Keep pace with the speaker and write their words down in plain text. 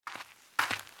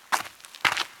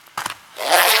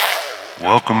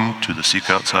Welcome to the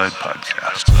Seek Outside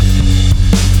podcast.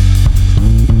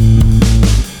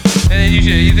 And then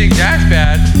you think that's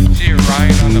bad? You see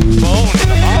Ryan on the phone in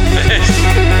the office.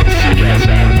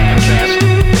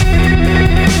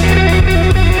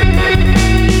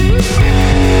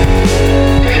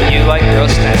 You like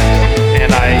roast snaps,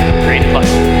 and I read play.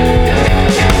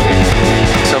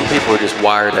 Some people are just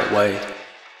wired that way.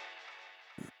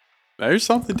 There's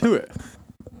something to it.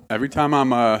 Every time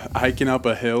I'm hiking up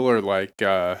a hill or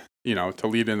to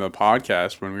lead into the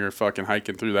podcast when we were fucking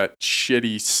hiking through that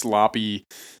shitty, sloppy,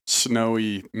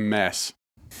 snowy mess,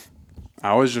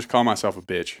 I always just call myself a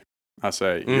bitch. I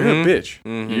say, you're a bitch.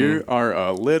 Mm-hmm. You are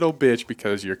a little bitch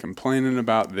because you're complaining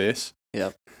about this.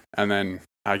 Yep. And then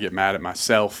I get mad at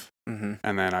myself. Mm-hmm.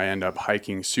 And then I end up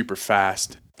hiking super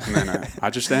fast. And then I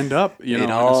just end up, in a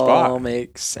It all spot.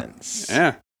 makes sense.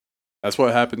 Yeah. That's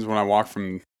what happens when I walk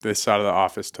from this side of the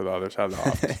office to the other side of the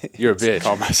office. You're a bitch.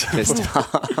 Call myself. Pissed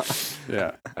off.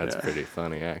 Yeah. That's pretty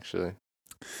funny, actually.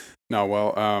 No,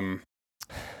 well,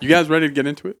 you guys ready to get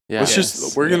into it? Yeah.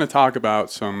 We're going to talk about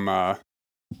some,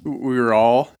 we were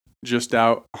all just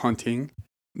out hunting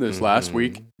this last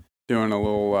week, doing a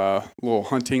little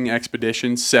hunting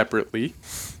expedition separately.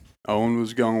 Owen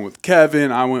was going with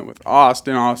Kevin. I went with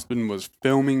Austin. Austin was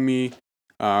filming me,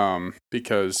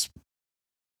 because,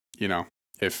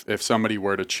 if somebody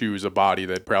were to choose a body,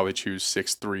 they'd probably choose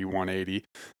 6'3", 180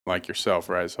 like yourself,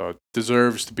 right? So it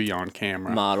deserves to be on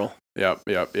camera. Model. Yep.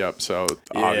 So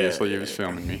obviously he was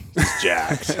filming me.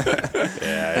 Jacked.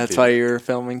 Yeah. That's why you're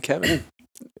filming Kevin.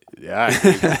 Yeah.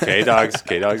 K-Dog's a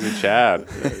Chad.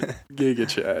 Giga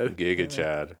Chad.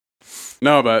 Chad.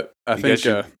 No, but I think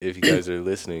if you guys are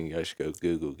listening, you guys should go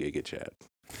Google Giga Chad.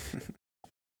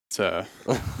 it's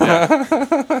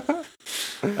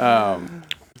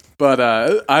But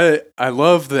I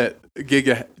love that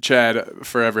Giga Chad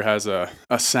forever has a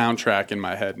soundtrack in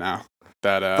my head now.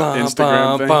 That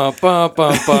Instagram thing.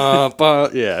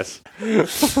 Yes.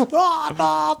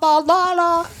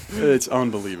 It's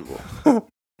unbelievable.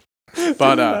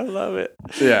 But I love it.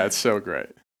 yeah, it's so great.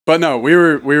 But no, we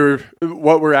were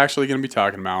what we're actually going to be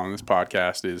talking about on this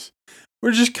podcast is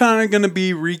we're just kind of going to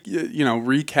be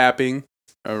recapping,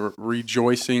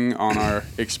 rejoicing on our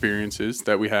experiences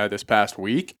that we had this past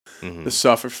week. Mm-hmm. The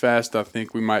Sufferfest, I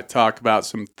think we might talk about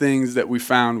some things that we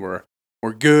found were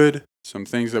good, some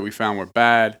things that we found were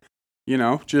bad.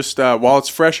 Just while it's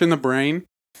fresh in the brain,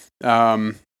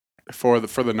 for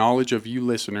the knowledge of you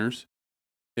listeners,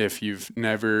 if you've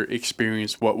never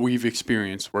experienced what we've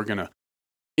experienced, we're gonna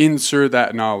insert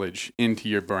that knowledge into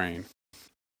your brain.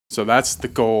 So that's the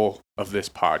goal of this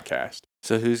podcast.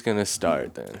 So who's going to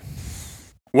start then?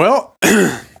 Well,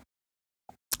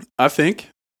 I think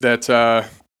that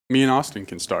me and Austin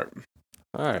can start.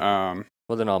 All right.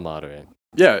 Well, then I'll moderate.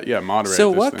 Yeah, moderate. So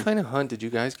this what thing. kind of hunt did you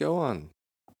guys go on?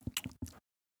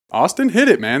 Austin hit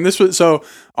it, man.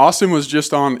 Austin was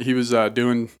just on. He was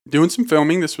doing some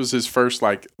filming. This was his first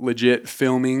legit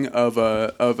filming of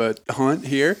a hunt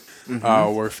here.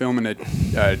 Mm-hmm. We're filming a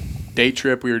day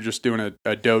trip. We were just doing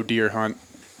a doe deer hunt,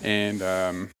 and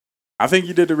I think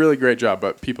you did a really great job.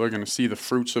 But people are going to see the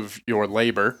fruits of your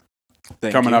labor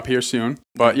coming up here soon.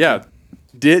 But yeah,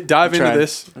 dive into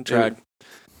this. I tried.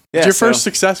 It's your first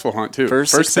successful hunt too.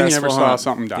 First thing you ever saw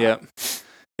something die. Yep.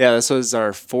 Yeah, this was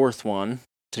our fourth one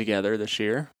together this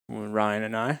year. Ryan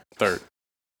and I. Third.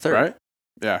 Right?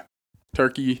 Yeah.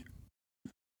 Turkey,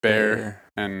 bear,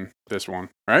 and this one.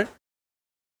 Right?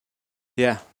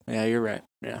 Yeah, you're right.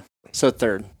 Yeah. So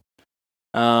third.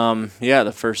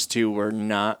 The first two were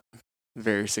not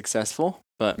very successful,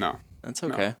 but no, that's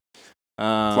okay. No.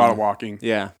 A lot of walking.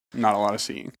 Yeah. Not a lot of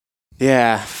seeing.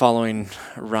 Yeah, following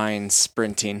Ryan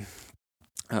sprinting.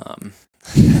 No,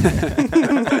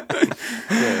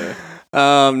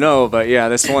 but yeah,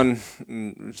 this one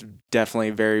was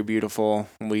definitely very beautiful.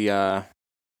 We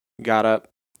got up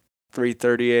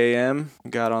 3:30 a.m.,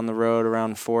 got on the road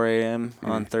around 4 a.m.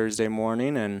 on Thursday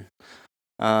morning, and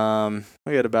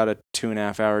we had about a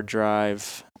 2.5 hour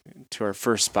drive to our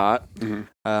first spot.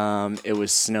 Mm-hmm. It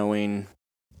was snowing.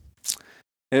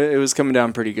 It was coming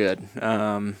down pretty good.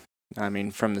 From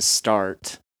the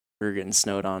start, we were getting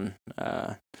snowed on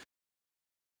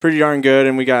pretty darn good,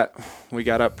 and we got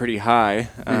up pretty high.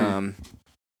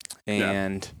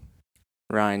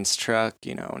 Ryan's truck,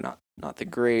 not the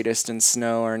greatest in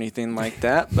snow or anything like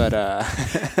that, but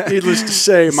needless to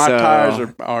say, my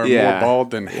tires are more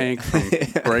bald than Hank from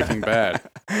Breaking Bad.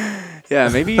 Yeah,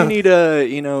 maybe you need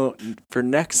for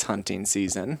next hunting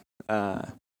season,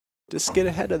 just get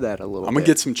ahead of that a little bit. I'm going to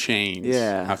get some chains.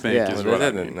 Yeah. I think is what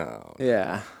I mean. No.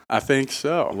 Yeah. I think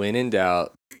so. When in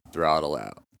doubt, throttle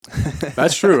out.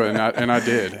 That's true, and I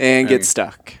did. and get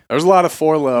stuck. There was a lot of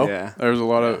 4 low. Yeah. There was a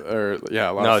lot of a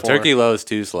lot No, of 4. turkey low is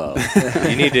too slow.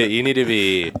 you need to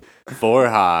be 4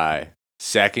 high,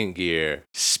 second gear,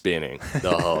 spinning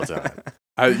the whole time.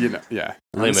 I'm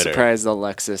Limiter. surprised the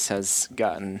Lexus has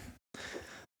gotten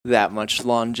that much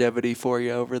longevity for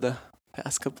you over the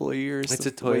past couple of years. It's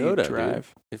a the way you Toyota,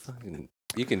 drive.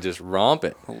 You can just romp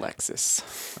it. A Lexus.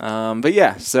 But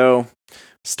yeah, so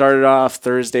started off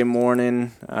Thursday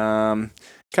morning. Kind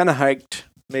of hiked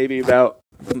maybe about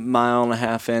a mile and a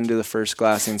half into the first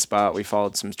glassing spot. We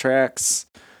followed some tracks.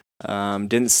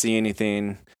 Didn't see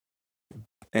anything.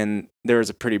 And there was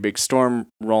a pretty big storm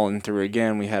rolling through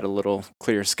again. We had a little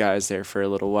clear skies there for a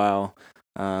little while.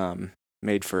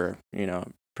 Made for,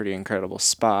 pretty incredible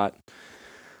spot.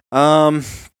 And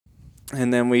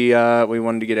then we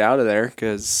wanted to get out of there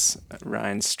because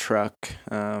Ryan's truck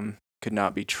could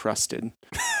not be trusted.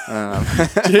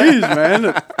 Jeez,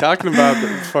 man, talking about the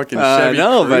fucking Chevy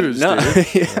Cruise,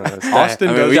 dude.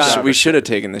 Austin we should have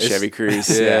taken the Chevy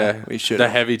Cruise. Yeah, we should. The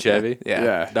heavy Chevy.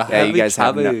 Yeah. The You guys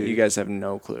have Chevy. you guys have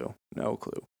no clue.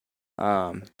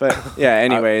 But yeah.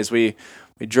 Anyways, we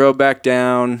drove back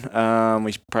down.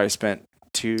 We probably spent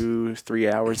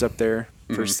 2-3 hours up there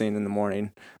first thing in the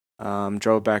morning.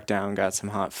 Drove back down, got some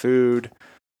hot food,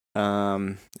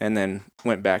 and then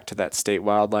went back to that state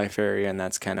wildlife area, and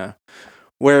that's kind of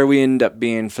where we end up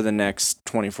being for the next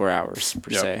 24 hours per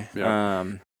se.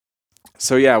 Yep.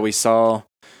 So yeah, we saw a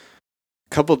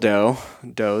couple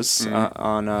does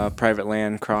on private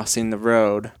land crossing the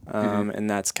road, and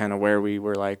that's kind of where we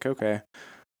were like, okay,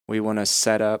 we want to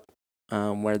set up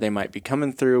where they might be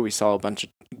coming through. We saw a bunch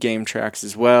of game tracks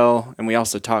as well, and we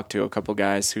also talked to a couple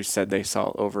guys who said they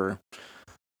saw over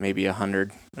maybe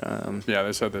 100.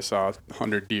 They said they saw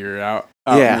 100 deer out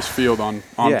in this field on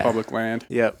public land.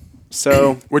 Yep.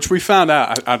 So which we found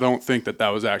out, I don't think that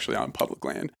was actually on public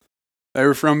land. They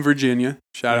were from Virginia.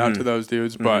 Shout out to those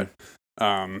dudes, but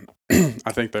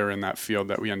I think they were in that field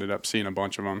that we ended up seeing a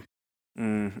bunch of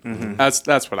them.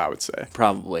 That's what I would say.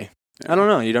 Probably. Yeah. I don't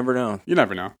know. You never know. You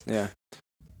never know. Yeah.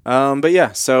 But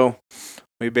yeah, so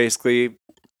we basically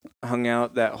hung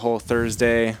out that whole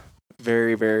Thursday.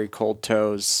 Very, very cold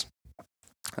toes.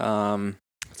 It's probably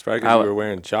because you were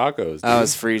wearing Chacos. Dude. I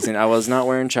was freezing. I was not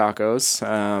wearing Chacos.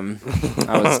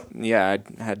 I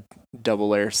had double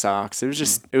layer socks.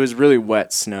 It was really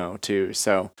wet snow too.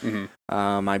 So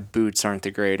my boots aren't the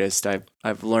greatest.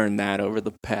 I've learned that over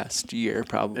the past year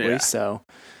probably. Yeah. So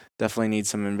definitely need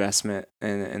some investment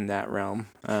in that realm.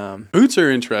 Boots are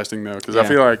interesting though, because I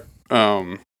feel like,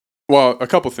 a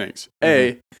couple things.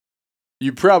 A,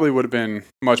 you probably would have been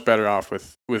much better off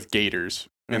with gaiters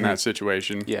in that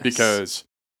situation. Yes. Because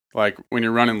like when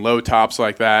you're running low tops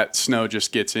like that, snow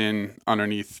just gets in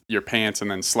underneath your pants and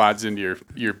then slides into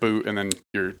your boot, and then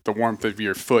the warmth of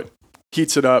your foot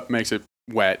heats it up, makes it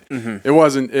wet.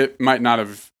 It might not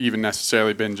have even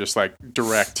necessarily been just like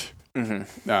direct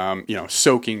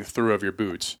soaking through of your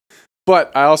boots.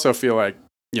 But I also feel like,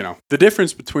 the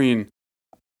difference between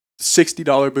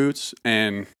 $60 boots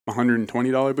and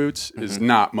 $120 boots is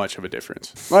not much of a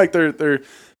difference. Like they're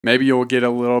maybe you'll get a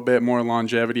little bit more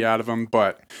longevity out of them,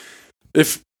 but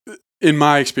if in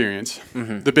my experience,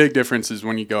 the big difference is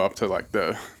when you go up to like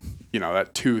the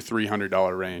that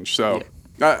 $200-$300 range. So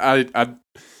I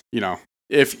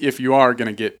if you are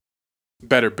gonna get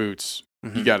better boots,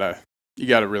 you gotta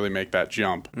really make that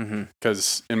jump,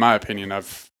 because in my opinion,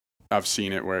 I've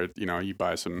seen it where you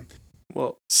buy some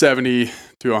 $70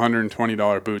 to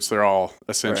 $120 boots. They're all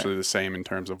essentially the same in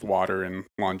terms of water and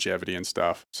longevity and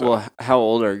stuff. So, how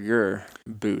old are your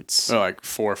boots? they're like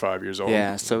 4 or 5 years old.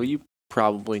 Yeah, so you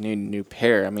probably need a new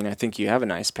pair. I mean, I think you have a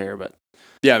nice pair, but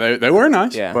yeah, they were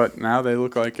nice. Yeah. But now they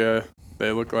look like What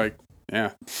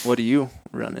are you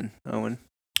running, Owen?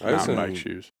 mountain bike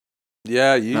shoes.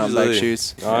 Yeah, Mountain bike usually.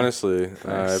 shoes. Honestly,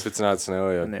 Nice. if it's not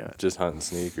snowy, I I'm knew it. just hunting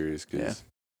sneakers because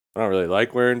I don't really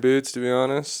like wearing boots, to be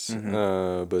honest.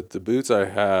 But the boots I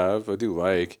have, I do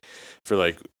like for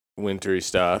like wintry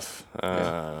stuff.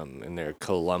 And they're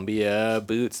Columbia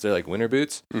boots. They're like winter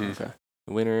boots. Okay.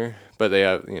 Winter, but they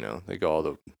have they go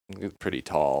all pretty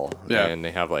tall. Yeah. And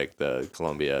they have like the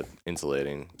Columbia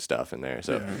insulating stuff in there,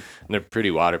 so and they're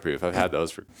pretty waterproof. I've had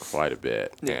those for quite a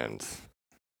bit, and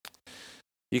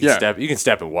you can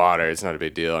step in water. It's not a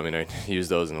big deal. I mean, I use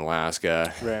those in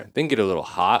Alaska. Right. They can get a little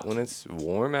hot when it's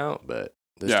warm out, but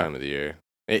this time of the year,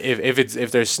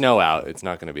 if there's snow out, it's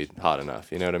not going to be hot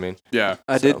enough. You know what I mean? Yeah.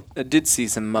 I did see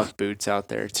some muck boots out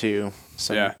there too.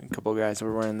 A couple guys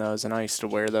were wearing those, and I used to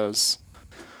wear those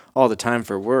all the time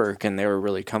for work, and they were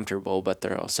really comfortable, but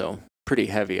they're also pretty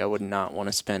heavy. I would not want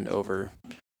to spend over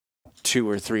 2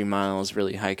 or 3 miles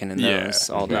really hiking in those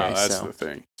all day. No, that's so. the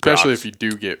thing. Especially Rocks. if you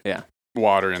do get Yeah.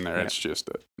 water in there, Yeah. it's just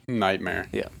a nightmare.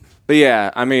 But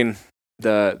yeah, I mean,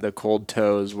 the cold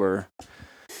toes were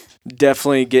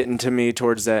definitely getting to me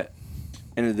towards that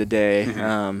end of the day.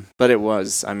 Mhm. But it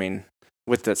was, I mean,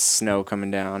 with the snow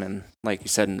coming down and like you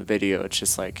said in the video, it's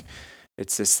just like,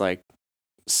 it's just like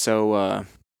so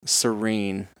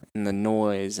serene and the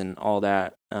noise and all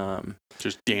that.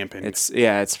 Just dampened.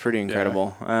 It's pretty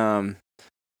incredible.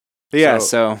 But yeah,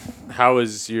 so How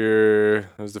was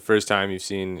the first time you've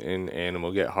seen an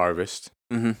animal get harvest?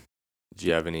 mhm. Did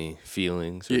you have any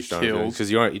feelings or Get strong killed. feelings?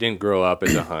 Because you didn't grow up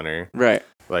as a hunter Right.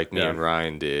 like me Yeah. and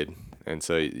Ryan did, and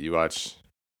so you watch.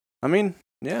 I mean,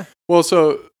 yeah, well,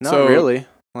 so not so really.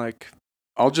 Like,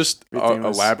 I'll just Everything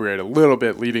was- elaborate a little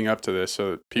bit leading up to this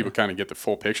so that people kind of get the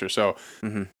full picture. So,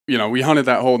 Mhm. we hunted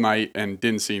that whole night and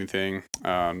didn't see anything.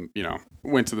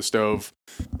 Went to the stove,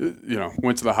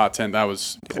 went to the hot tent. That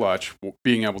was clutch,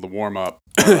 being able to warm up.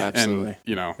 Oh, absolutely.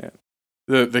 And,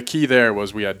 the key there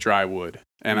was we had dry wood.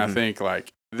 And I Mhm. think like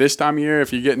this time of year,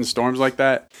 if you get in storms like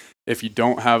that, if you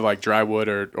don't have like dry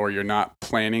wood or you're not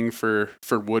planning for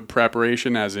wood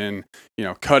preparation, as in,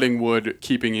 cutting wood,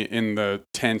 keeping it in the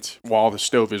tent while the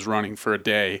stove is running for a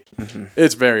day, Mhm.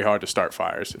 it's very hard to start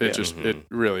fires. It Yeah. it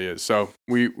really is. So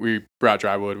we brought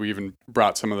dry wood. We even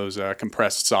brought some of those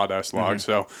compressed sawdust logs.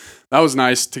 So that was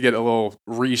nice to get a little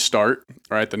restart.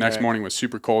 Right. The next Right. morning was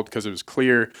super cold because it was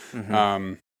clear.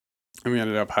 Mhm. And we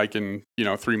ended up hiking,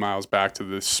 3 miles back to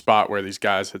the spot where these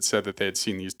guys had said that they had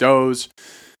seen these does.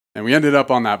 And we ended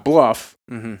up on that bluff,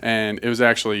 Mhm. and it was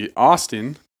actually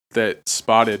Austin that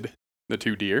spotted the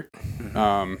 2 deer.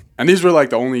 Mhm. And these were like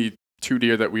the only 2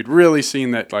 deer that we'd really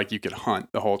seen that like you could hunt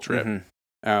the whole trip.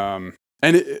 Mhm.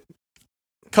 And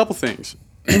couple things.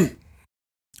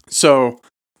 So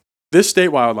this state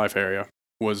wildlife area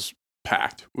was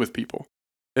packed with people.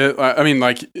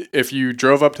 Like if you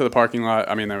drove up to the parking lot,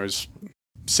 there was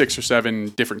 6 or 7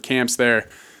 different camps there,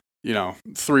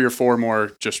 3 or 4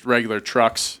 more just regular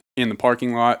trucks in the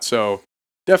parking lot. So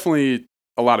definitely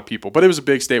a lot of people, but it was a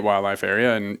big state wildlife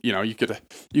area. And, you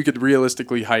could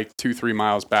realistically hike 2-3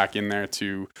 miles back in there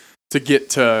to get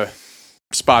to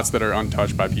spots that are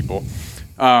untouched by people.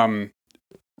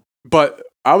 But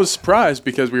I was surprised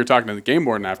because we were talking to the game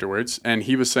warden afterwards, and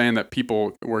he was saying that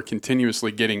people were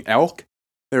continuously getting elk.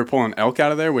 They were pulling elk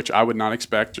out of there, which I would not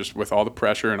expect just with all the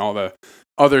pressure and all the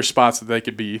other spots that they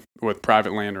could be with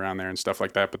private land around there and stuff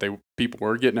like that. But people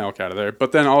were getting elk out of there.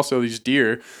 But then also these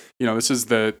deer, this is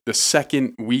the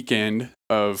second weekend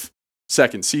of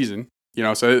second season,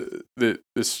 so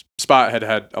this spot had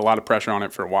a lot of pressure on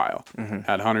it for a while. Mhm.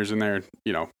 Had hunters in there,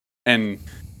 and,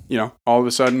 all of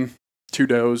a sudden 2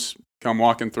 does come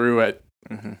walking through at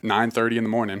Mhm. 9:30 in the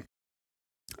morning.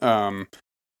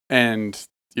 And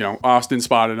Austin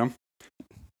spotted him.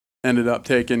 Ended up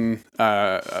taking.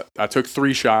 I took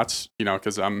 3 shots.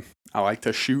 Because I like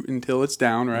to shoot until it's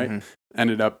down. Right. Mhm.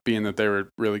 Ended up being that they were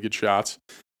really good shots.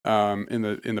 In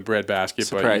the bread basket.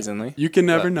 Surprisingly. But you can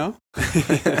never know.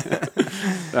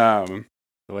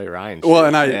 The way Ryan. Well,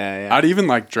 shoots. and Yeah. I'd even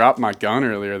like dropped my gun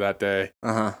earlier that day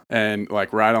Uh-huh. and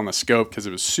like right on the scope because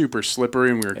it was super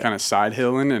slippery and we were kind of side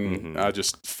hilling and I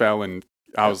just fell and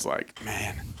I was like,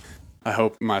 man, I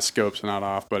hope my scope's not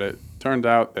off. But it turned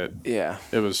out that Yeah.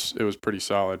 it was pretty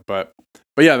solid. But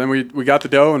yeah, then we got the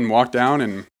doe and walked down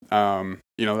and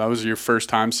that was your first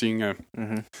time seeing a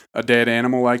Mhm. dead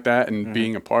animal like that and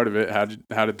being a part of it. How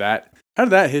did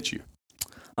that hit you?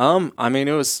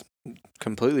 It was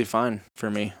completely fine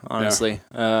for me, honestly.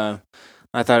 I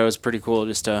thought it was pretty cool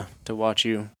just to watch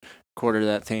you quarter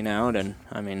that thing out, and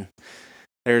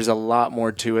there's a lot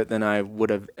more to it than I would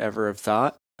have ever have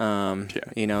thought.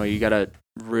 You gotta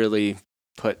really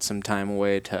put some time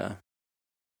away to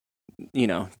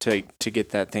get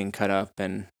that thing cut up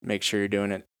and make sure you're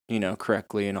doing it,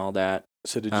 correctly and all that.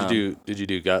 So did you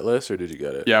do gutless or did you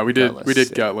gut it? Yeah, we did. Gutless, We did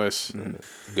yeah. gutless.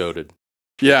 Goated.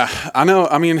 Yeah, I know.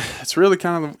 It's really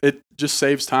kind of it just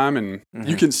saves time, and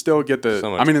you Mhm. can still get the.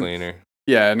 So much cleaner.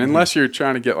 Yeah, and unless you're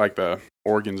trying to get like the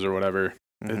organs or whatever,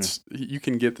 Mhm. you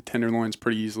can get the tenderloins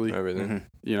pretty easily. Everything. Mhm.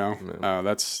 Yeah.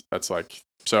 That's like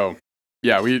so.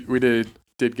 Yeah, we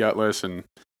did gutless, and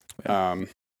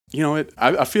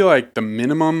I feel like the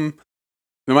minimum,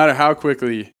 no matter how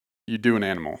quickly you do an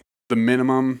animal, the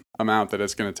minimum amount that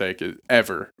it's going to take is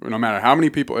ever, no matter how many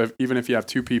people, even if you have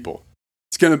 2 people,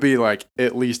 it's going to be like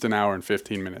at least an hour and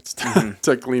 15 minutes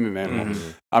to clean an animal.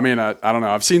 Mhm. I don't know.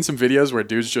 I've seen some videos where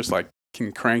dudes just like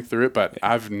can crank through it, but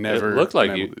I've never looked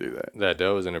like been you- able to do that. That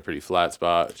doe was in a pretty flat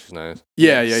spot, which is nice.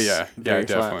 Yeah, Yes, yeah, very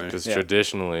flat. definitely. Because Yeah.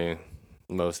 traditionally,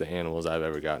 most of the animals I've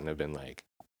ever gotten have been like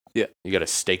Yeah. you got to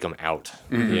stake them out.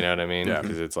 Mhm. You know what I mean? Yeah.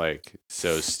 Because it's like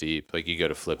so steep. Like you go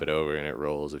to flip it over and it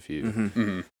rolls a few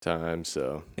Mhm. times.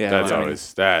 So Yeah, that's well, I mean-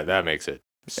 always that makes it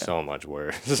so much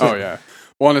worse. Oh yeah.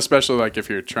 Well, and especially like if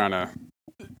you're trying to,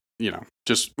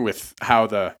 just with how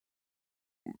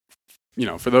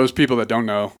for those people that don't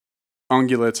know,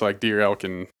 ungulates like deer, elk,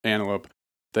 and antelope,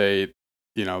 they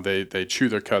chew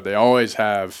their cud. They always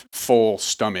have full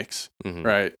stomachs, Mhm.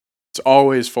 right? It's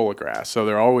always full of grass, so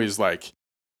they're always like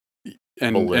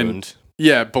and Ballooned.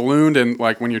 yeah, ballooned. And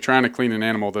like when you're trying to clean an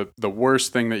animal, the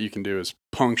worst thing that you can do is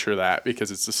puncture that, because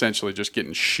it's essentially just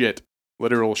getting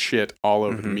literal shit all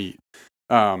over the meat.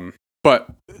 But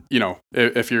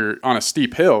if you're on a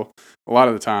steep hill, a lot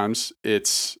of the times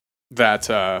it's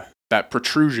that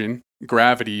protrusion,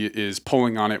 gravity is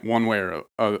pulling on it one way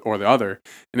or the other,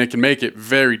 and it can make it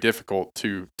very difficult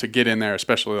to get in there,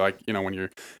 especially like when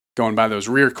you're going by those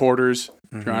rear quarters,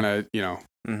 trying to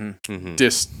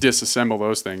disassemble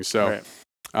those things. So,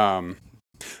 Right.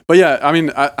 but yeah, I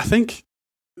mean, I think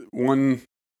one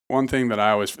thing that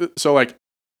I always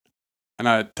and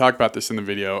I talk about this in the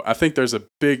video, I think there's a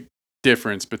big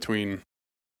difference between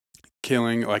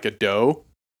killing like a doe.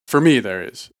 For me, there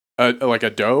is like a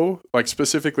doe, like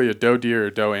specifically a doe deer or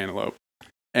doe antelope,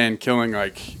 and killing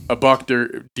like a buck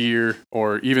deer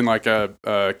or even like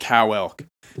a cow elk.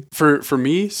 For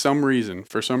me,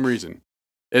 for some reason,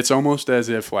 it's almost as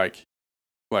if like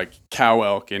cow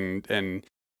elk and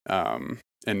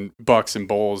bucks and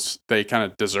bulls, they kind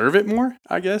of deserve it more,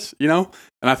 I guess, and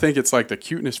I think it's like the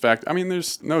cuteness factor. I mean,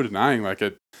 there's no denying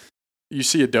you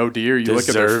see a doe deer, you look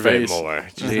at their face more.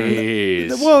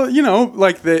 Jeez. Well,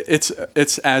 like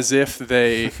it's as if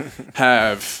they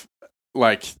have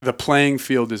like the playing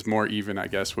field is more even, I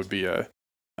guess would be a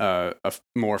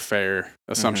more fair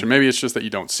assumption. Maybe it's just that you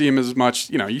don't see them as much.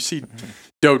 You see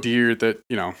doe deer that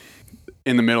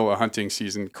in the middle of hunting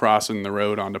season crossing the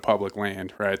road onto public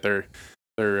land, right? They're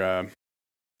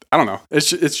I don't know.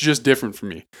 It's just different for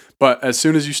me. But as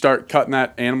soon as you start cutting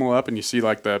that animal up and you see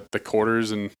like the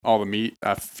quarters and all the meat,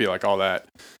 I feel like all that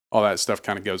stuff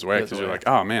kind of goes away, because you're like,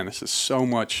 oh man, this is so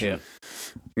much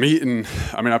meat. And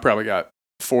I mean, I probably got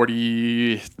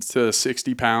 40 to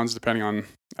 60 pounds, depending on,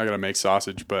 I got to make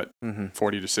sausage, but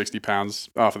 40 to 60 pounds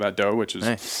off of that doe, which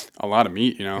is a lot of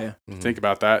meat, Think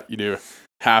about that. You do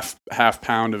half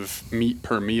pound of meat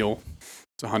per meal.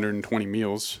 120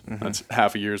 meals. That's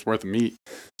half a year's worth of meat.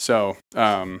 So,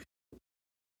 I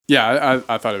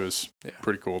thought it was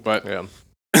pretty cool. But,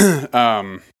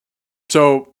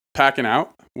 so packing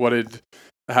out,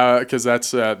 because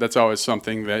that's always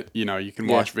something that, you can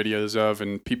watch videos of,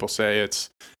 and people say it's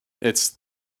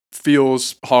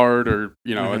feels hard, or,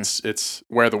 it's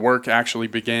where the work actually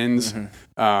begins.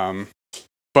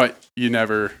 But you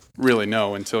never really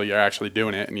know until you're actually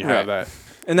doing it and you have that.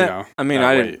 And that, I mean,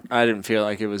 I didn't feel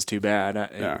like it was too bad.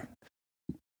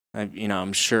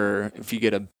 I'm sure if you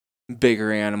get a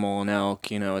bigger animal, an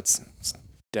elk, it's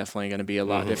definitely going to be a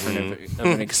lot different of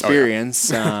an experience.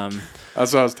 That's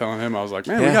what I was telling him. I was like,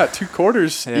 man, we got 2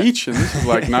 quarters each, and this is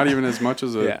like not even as much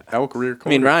as a elk rear quarter.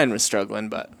 I mean, Ryan was struggling,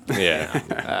 but but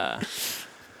yeah,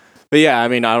 I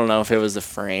mean, I don't know if it was the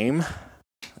frame.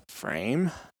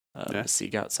 The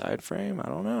Seek Outside frame, I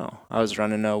don't know. I was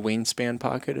running a wingspan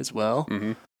pocket as well,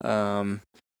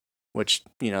 which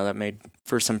that made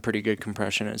for some pretty good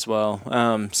compression as well.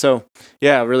 So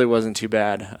yeah, it really wasn't too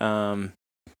bad.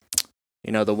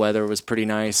 The weather was pretty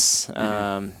nice.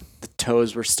 The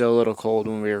toes were still a little cold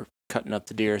when we were cutting up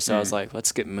the deer, so I was like,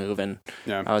 let's get moving.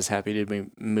 I was happy to be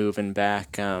moving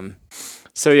back.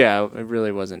 So yeah, it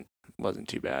really wasn't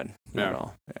too bad at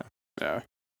all. Yeah.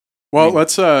 Well,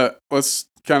 let's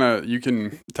kind of, you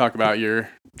can talk about your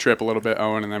trip a little bit,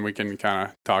 Owen, and then we can kind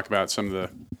of talk about some of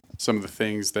the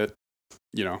things that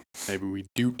maybe we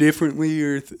do differently,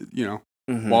 or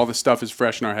while the stuff is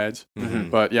fresh in our heads.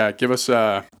 But yeah, give us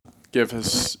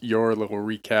your little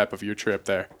recap of your trip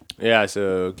there. Yeah,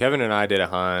 so Kevin and I did a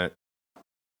hunt,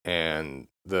 and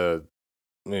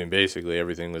basically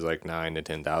everything was like 9,000 to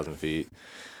 10,000 feet.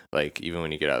 Like even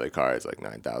when you get out of the car, it's like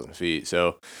 9,000 feet.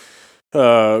 So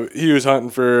he was hunting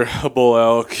for a bull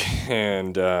elk,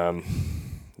 and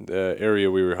the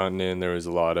area we were hunting in, there was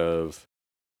a lot of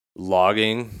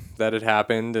logging that had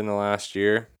happened in the last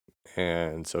year,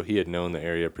 and so he had known the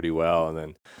area pretty well, and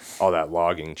then all that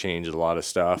logging changed a lot of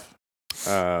stuff.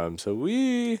 So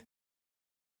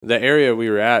the area we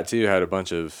were at too had a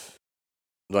bunch of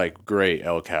like great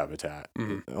elk habitat,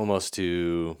 almost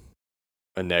to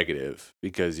a negative,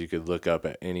 because you could look up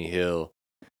at any hill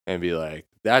and be like,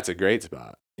 that's a great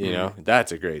spot. You know,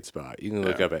 that's a great spot. You can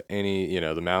look Yeah. up at any,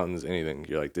 the mountains, anything.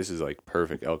 You're like, this is like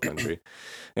perfect elk country.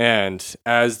 And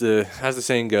as the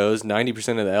saying goes,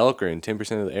 90% of the elk are in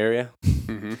 10% of the area.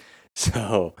 Mhm.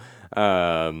 So,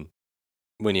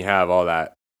 when you have all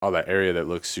that area that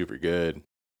looks super good,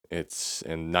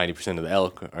 and 90% of the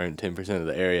elk are in 10% of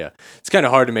the area, it's kind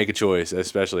of hard to make a choice,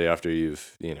 especially after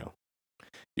you've,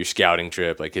 your scouting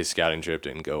trip. Like his scouting trip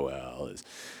didn't go well.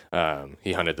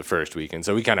 He hunted the first weekend,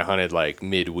 so we kind of hunted like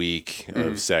midweek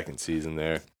of second season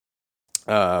there.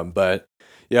 But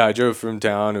yeah, I drove from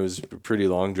town. It was a pretty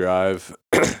long drive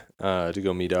to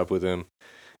go meet up with him,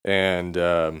 and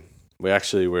we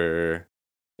actually were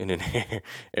in an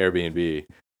Airbnb.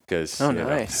 Because,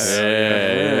 nice.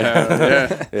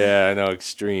 Yeah, I know,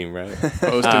 extreme, right?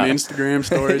 Posting Instagram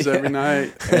stories every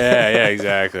night. Yeah,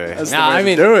 exactly. That's No, the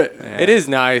way to do it. It is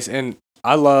nice, and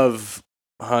I love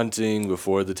hunting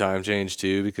before the time change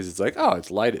too, because it's like, it's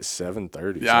light at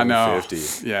 7:30. Yeah, I know.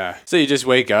 7:50. Yeah. So you just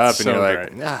wake up and So you're like,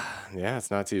 great. yeah,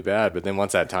 it's not too bad. But then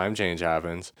once that time change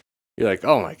happens, you're like,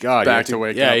 oh my god, Back to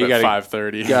waking up at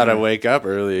 5:30. You gotta wake up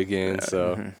early again. Yeah.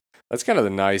 So that's kind of the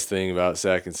nice thing about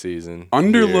second season.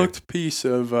 Underlooked piece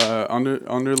of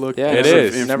underlooked. Yeah, piece It of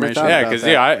is. Never information. thought Yeah, about because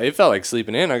that. it felt like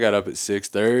sleeping in. I got up at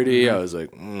 6:30. I was like,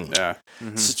 Yeah.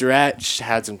 stretched,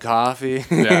 had some coffee.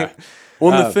 Yeah.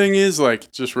 Well, and the thing is,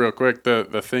 like, just real quick, the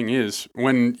thing is,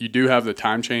 when you do have the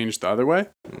time change the other way,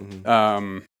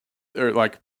 or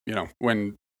like,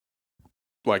 when,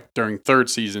 like, during third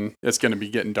season, it's going to be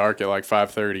getting dark at like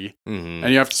 5:30,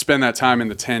 and you have to spend that time in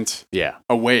the tent Yeah.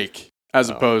 awake, as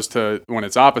opposed to when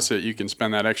it's opposite, you can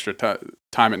spend that extra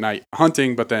time at night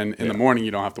hunting, but then in the morning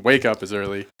you don't have to wake up as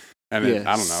early. And then,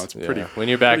 I don't know, it's pretty. When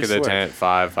you're back at pretty the slick. tent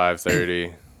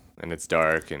 5:30, and it's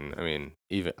dark, and I mean,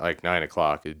 even like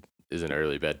 9:00 is an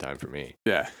early bedtime for me.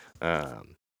 Yeah.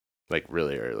 Like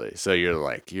really early. So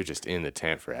you're just in the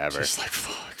tent forever. Just like,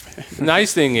 fuck, man. The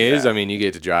nice thing is, I mean, you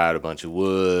get to dry out a bunch of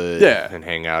wood and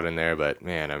hang out in there. But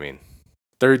man, I mean,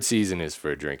 third season is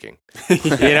for drinking. You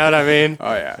know what I mean?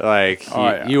 Oh, yeah. Like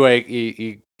Oh,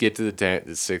 you get to the tent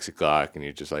at 6:00 and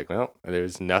you're just like, well,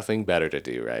 there's nothing better to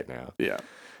do right now. Yeah.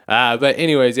 But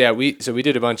anyways, yeah, we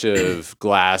did a bunch of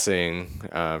glassing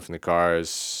from the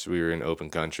cars. We were in open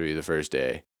country the first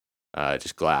day.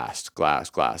 Just glass.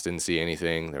 Didn't see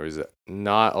anything. There was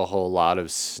not a whole lot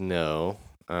of snow,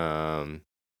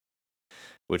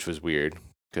 which was weird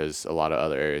because a lot of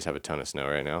other areas have a ton of snow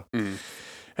right now. Mhm.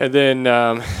 And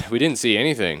then we didn't see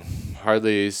anything.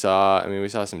 Hardly saw. I mean, we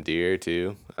saw some deer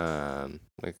too,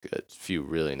 like a few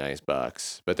really nice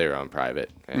bucks, but they were on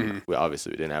private, and we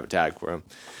didn't have a tag for them.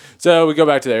 So we go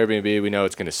back to the Airbnb. We know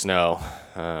it's gonna snow.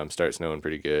 Start snowing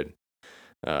pretty good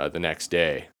the next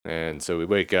day, and so we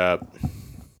wake up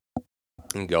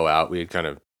and go out. We had kind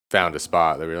of found a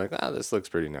spot that we were like, this looks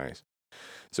pretty nice.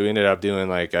 So we ended up doing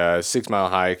like a 6-mile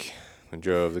hike. We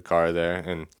drove the car there,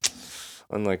 and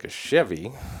unlike a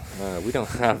Chevy, we don't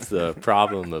have the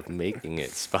problem of making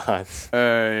it spots.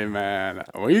 Hey, man.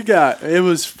 It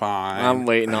was fine. I'm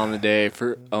waiting on the day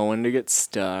for Owen to get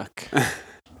stuck.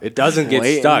 It doesn't get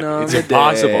Waiting stuck. on It's the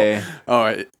impossible. day. Oh,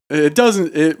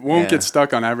 it won't Yeah. get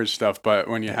stuck on average stuff, but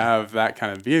when you have that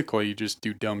kind of vehicle, you just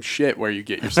do dumb shit where you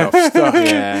get yourself stuck.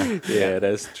 Yeah. Yeah,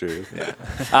 that's true.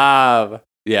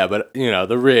 Yeah, but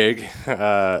the rig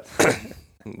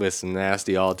with some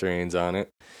nasty all-terrains on it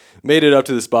made it up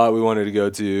to the spot we wanted to go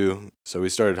to. So we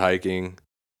started hiking.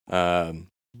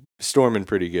 Storming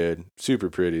pretty good, super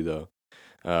pretty though.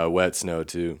 Wet snow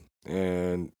too,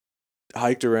 and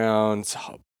hiked around.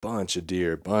 Saw a bunch of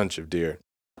deer.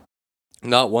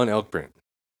 Not one elk print.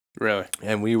 Really?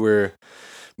 And we were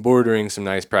bordering some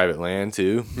nice private land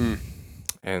too. Mm.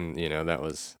 And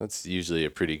that's usually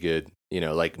a pretty good,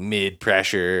 like mid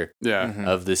pressure Yeah.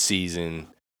 of the season.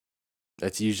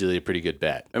 That's usually a pretty good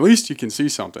bet. At least you can see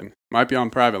something. Might be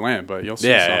on private land, but you'll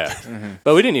see something.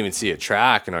 But we didn't even see a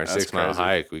track in our That's 6-mile crazy.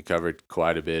 hike. We covered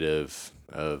quite a bit of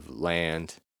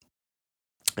land.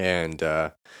 And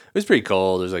it was pretty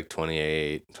cold. It was like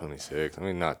 28, 26. I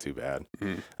mean, not too bad.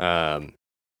 Mhm.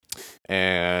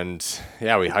 And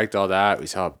yeah, we hiked all that. We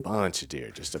saw a bunch of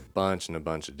deer, just a bunch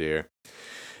of deer.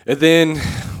 And then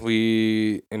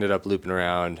we ended up looping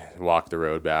around, walked the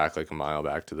road back like a mile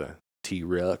back to the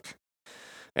T-Ruck.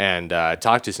 And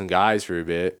talked to some guys for a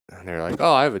bit. And they're like,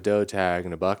 I have a doe tag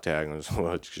and a buck tag. And I was like,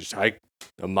 well, just hike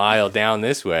a mile down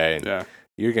this way. And Yeah.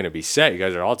 you're going to be set. You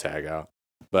guys are all tag out.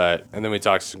 And then we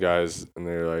talked to some guys, and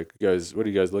they're like, guys, what are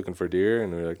you guys looking for, deer?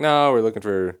 And we're like, no, we're looking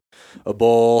for a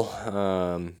bull.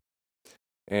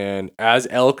 And as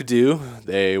elk do,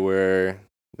 they were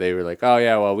like, oh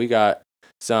yeah, well, we got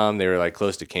some. They were like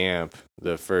close to camp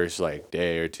the first like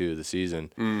day or two of the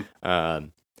season.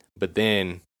 Mm. but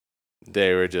then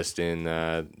they were just in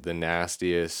the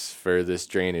nastiest, furthest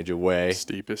drainage away.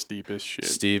 Steepest shit.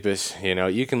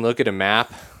 Steepest. You can look at a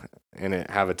map and it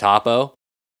have a topo,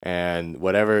 and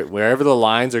wherever the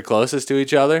lines are closest to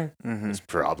each other is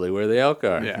probably where the elk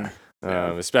are. Yeah.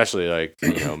 Especially like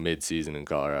mid-season in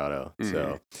Colorado.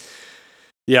 So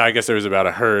yeah, I guess there was about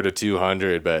a herd of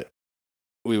 200, but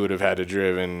we would have had to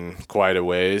driven quite a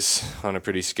ways on a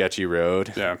pretty sketchy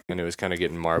road. Yeah. And it was kind of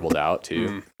getting marbled out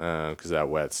too, because that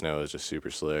wet snow is just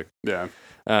super slick. Yeah.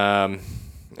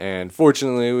 And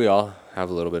fortunately, we all have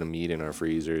a little bit of meat in our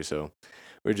freezer, so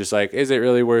we're just like, is it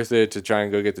really worth it to try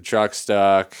and go get the truck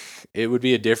stuck? It would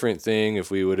be a different thing if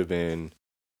we would have been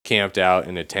camped out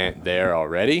in a tent there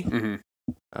already.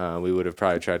 We would have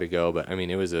probably tried to go, but I mean,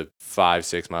 it was a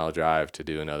 5-6 mile drive to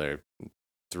do another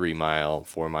 4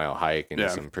 mile hike into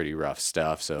some pretty rough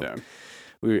stuff. So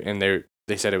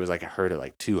they said it was like a herd of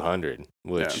like 200,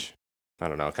 which I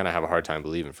don't know, kind of have a hard time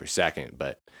believing for a second,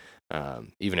 but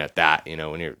even at that,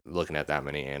 when you're looking at that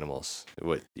many animals,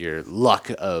 what your luck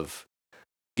of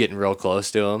getting real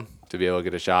close to them to be able to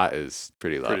get a shot is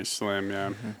pretty low. Pretty slim,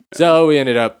 yeah. So we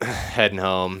ended up heading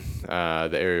home. The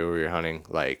area where we were hunting,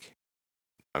 like,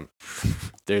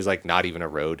 there's like not even a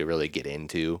road to really get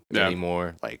into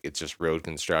anymore. Like, it's just road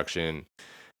construction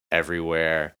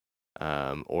everywhere.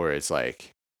 Or it's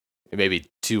like maybe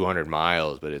 200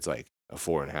 miles, but it's like a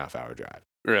 4.5 hour drive.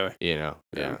 Really?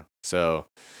 Yeah. So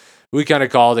we kind of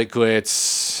called it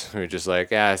quits. We were just like,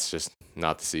 it's just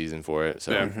not the season for it.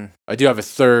 So I do have a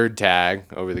third tag,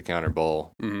 over-the-counter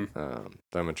bull. So I'm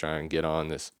gonna try and get on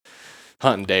this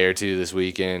hunting day or two this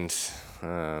weekend.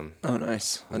 Oh,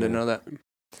 nice! I didn't know that.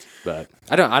 But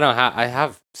I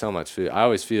have so much food. I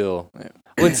always feel, I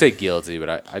wouldn't say guilty,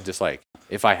 but I just like,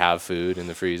 if I have food in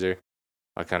the freezer,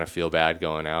 I kind of feel bad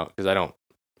going out because I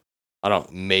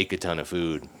don't make a ton of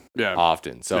food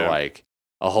often. So like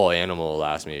a whole animal will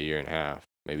last me a year and a half,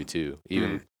 maybe 2,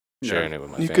 even sharing it with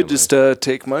my family. You could just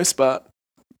take my spot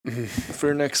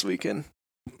for next weekend.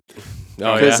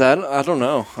 Oh, Because I don't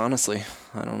know, honestly.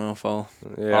 I don't know if I'll.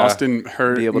 Yeah. Austin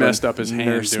Be able to messed up his hand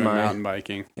nurse doing my- mountain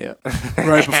biking Yeah.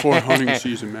 right before hunting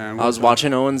season, man. I was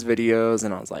watching Owen's videos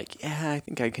and I was like, yeah, I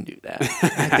think I can do that.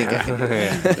 I think I can do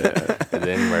that. And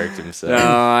then worked himself.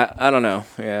 No, I don't know.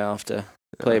 Yeah, I'll have to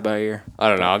play it by ear. I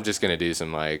don't know. I'm just gonna do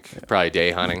some like probably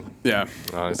day hunting. Yeah.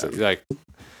 Honestly, like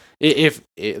if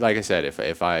like I said,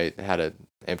 if I had an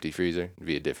empty freezer, it'd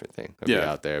be a different thing. I'd be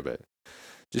out there, but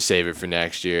just save it for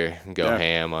next year and go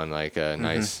ham on like a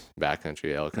nice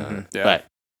backcountry elk hunt. Yeah. But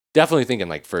definitely thinking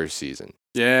like first season.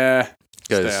 Yeah.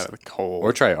 Stay 'Cause- out of the cold.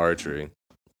 Or try archery.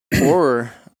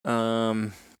 Or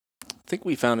I think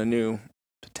we found a new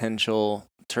potential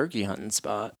turkey hunting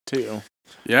spot too.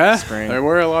 yeah. spring. There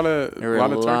were a lot of There were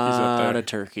turkeys up there. of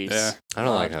turkeys. Yeah. I don't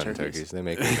A lot like of hunting turkeys. They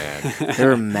make me mad. They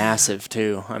were massive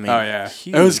too. I mean, Oh yeah,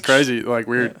 huge. it was crazy. Like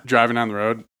we were Yeah. driving down the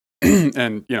road,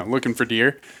 and looking for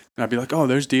deer, and I'd be like, "Oh,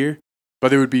 there's deer," but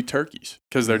they would be turkeys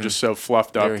because they're just so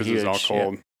fluffed They up were because it's all huge,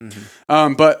 cold.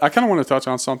 Mhm. But I kind of want to touch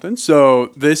on something. So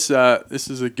this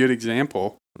is a good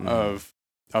example of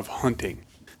hunting.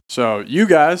 So you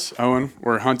guys, Owen,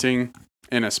 were hunting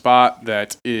in a spot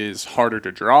that is harder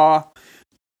to draw.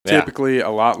 Yeah. Typically, a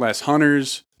lot less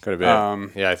hunters. Quite a bit.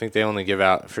 Um, Yeah, I think they only give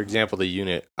out, for example, the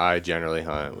unit I generally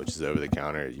hunt, which is over the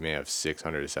counter. You may have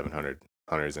 600 to 700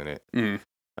 hunters in it. Mhm.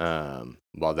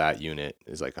 While that unit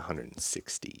is like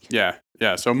 160. Yeah,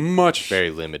 so much,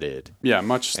 Very limited.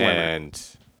 much slimmer. And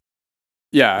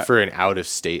yeah, for an out of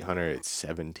state hunter, it's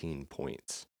 17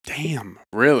 points. damn,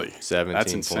 really?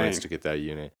 17 insane. points to get that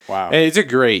unit. Wow. And it's a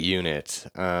great unit.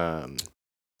 And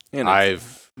The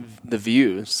the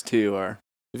views too are.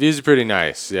 views are pretty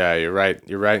nice. Yeah, you're right.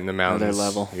 You're right in the mountains.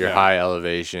 level. You're Yeah. high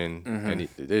elevation, Mhm. and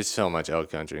there's so much elk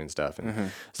country and stuff. And Mhm.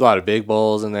 there's a lot of big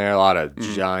bulls in there, a lot of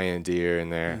giant deer in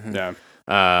there. Mhm. Yeah,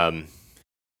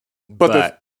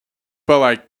 But but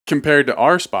like compared to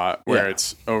our spot where Yeah.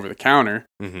 it's over the counter,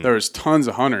 mhm, there was tons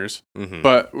of hunters. mhm.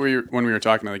 But when we were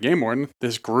talking to the game warden,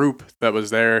 this group that was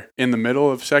there in the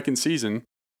middle of second season,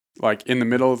 like in the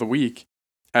middle of the week,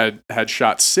 had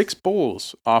shot 6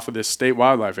 bulls off of this state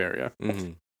wildlife area.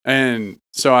 Mhm. And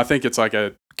so I think it's like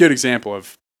a good example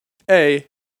of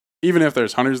even if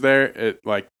there's hunters there, it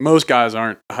like most guys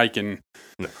aren't hiking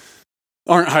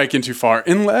too far.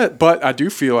 But I do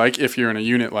feel like if you're in a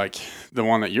unit like the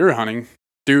one that you're hunting,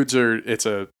 it's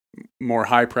a more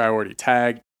high priority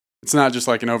tag. It's not just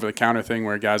like an over the counter thing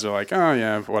where guys are like, oh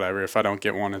yeah, whatever. If I don't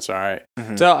get one, it's all right.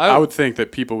 So I would think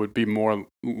that people would be more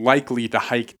likely to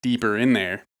hike deeper in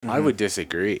there. I would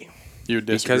disagree. You would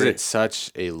Because disagree. it's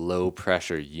such a low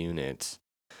pressure unit.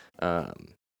 A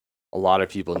lot of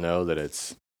people know that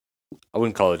it's I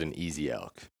wouldn't call it an easy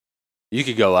elk. You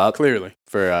could go up Clearly.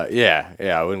 for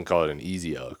I wouldn't call it an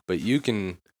easy elk, but you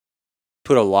can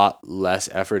put a lot less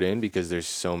effort in because there's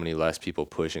so many less people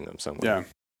pushing them somewhere. Yeah.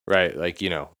 Right? Like,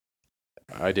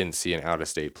 I didn't see an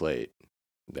out-of-state plate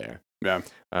there. Yeah.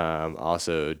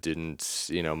 Also didn't,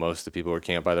 most of the people were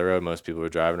camped by the road. Most people were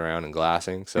driving around and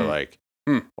glassing. So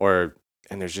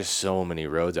and there's just so many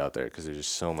roads out there because there's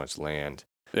just so much land.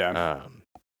 Yeah.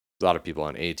 A lot of people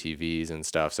on ATVs and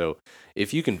stuff. So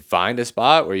if you can find a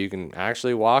spot where you can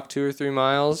actually walk 2 or 3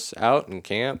 miles out and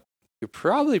camp, you're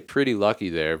probably pretty lucky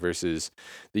there versus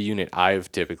the unit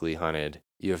I've typically hunted.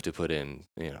 You have to put in,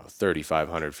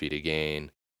 3,500 feet of gain,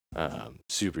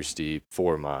 super steep,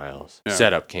 4 miles,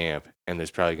 set up camp, and there's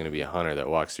probably going to be a hunter that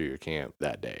walks through your camp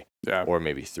that day. Yeah. Or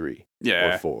maybe 3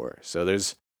 Yeah. or 4. So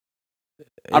there's...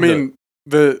 I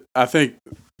think,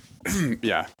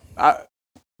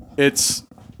 it's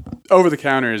over the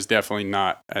counter is definitely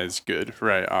not as good,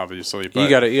 right? Obviously, but you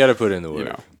gotta put in the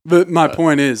work. But my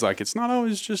point is, like, it's not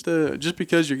always just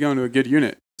because you're going to a good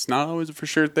unit. It's not always a for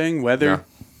sure thing.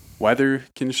 Weather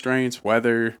constraints,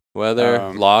 weather,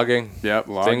 logging,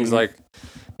 logging. Things like,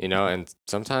 and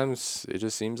sometimes it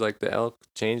just seems like the elk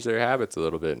change their habits a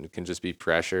little bit, and it can just be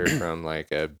pressure from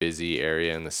like a busy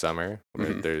area in the summer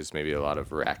where there's maybe a lot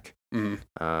of rec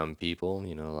people,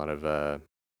 a lot of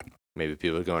maybe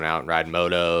people going out and riding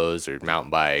motos or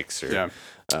mountain bikes or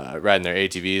riding their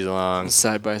ATVs along.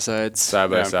 Side by side,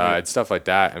 stuff like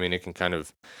that. I mean, it can kind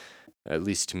of, at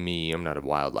least to me, I'm not a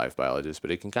wildlife biologist, but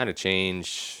it can kind of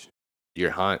change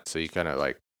your hunt. So you kind of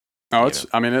like...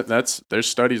 there's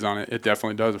studies on it. It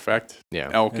definitely does affect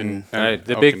elk and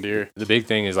deer. The big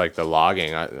thing is like the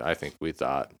logging, I think we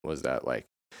thought was that like,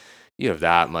 you have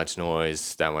that much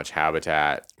noise, that much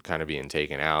habitat kind of being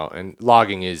taken out. And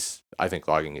I think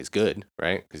logging is good,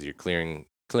 right? Because you're clearing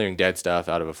dead stuff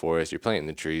out of a forest. You're planting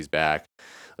the trees back.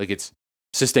 Like, it's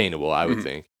sustainable, I would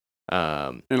think. In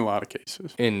a lot of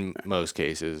cases. In most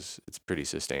cases, it's pretty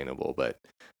sustainable. But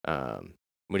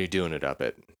when you're doing it up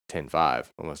at 10.5,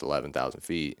 almost 11,000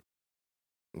 feet,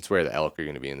 it's where the elk are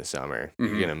going to be in the summer. You're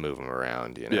going to move them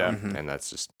around, and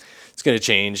that's just, it's going to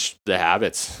change the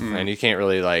habits. And you can't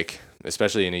really, like,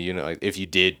 especially in a unit, like if you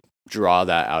did draw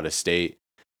that out of state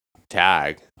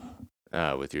tag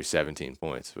with your 17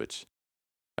 points, which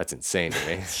that's insane to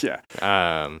me.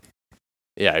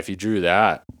 If you drew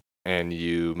that and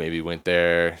you maybe went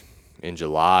there in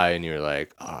July and you're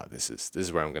like, oh, this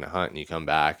is where I'm going to hunt, and you come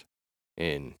back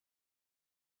in,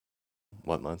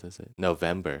 what month is it?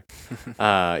 November.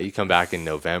 You come back in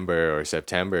November or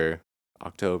September,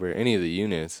 October, any of the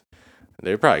units,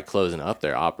 they're probably closing up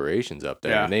their operations up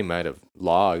there, and they might have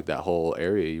logged that whole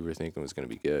area you were thinking was going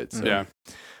to be good. So,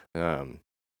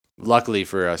 luckily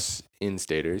for us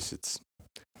in-staters, it's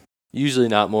usually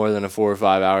not more than a 4 or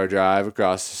 5 hour drive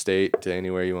across the state to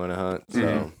anywhere you want to hunt.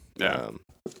 So,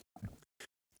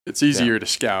 it's easier to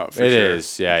scout. It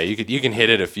is, yeah. You can hit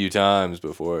it a few times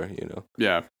before,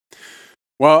 Yeah.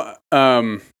 Well,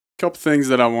 couple things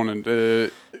that I wanted to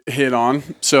hit on.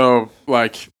 So,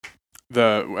 like,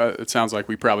 it sounds like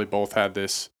we probably both had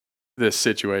this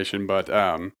situation, but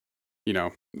I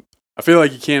feel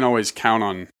like you can't always count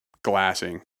on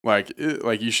glassing. Like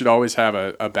you should always have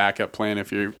a backup plan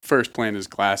if your first plan is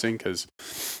glassing, because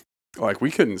like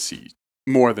we couldn't see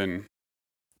more than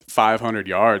 500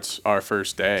 yards our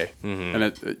first day,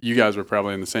 and you guys were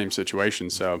probably in the same situation,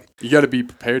 so you got to be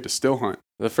prepared to still hunt.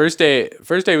 The first day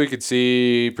we could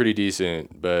see pretty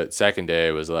decent, but second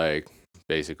day was like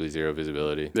basically zero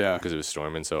visibility. Yeah, because it was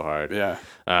storming so hard. Yeah.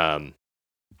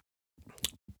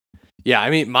 I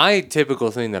mean, my typical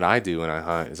thing that I do when I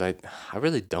hunt is I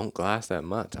really don't glass that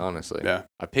much, honestly. Yeah.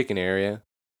 I pick an area,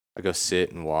 I go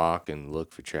sit and walk and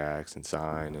look for tracks and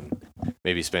sign, and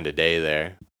maybe spend a day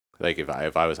there. Like if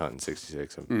I was hunting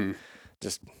 66,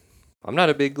 I'm not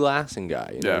a big glassing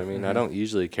guy. You know what I mean? I don't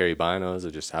usually carry binos. I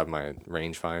just have my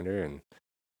rangefinder, and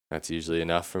that's usually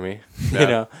enough for me.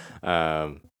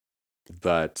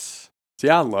 But see,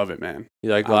 I love it, man.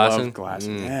 You like glassing? I love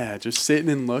glassing. Yeah, just sitting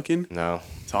and looking. No,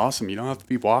 it's awesome. You don't have to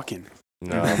be walking.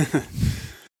 No.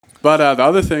 But the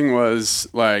other thing was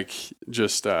like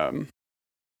just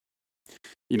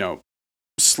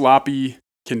sloppy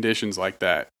conditions like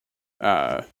that.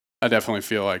 I definitely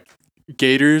feel like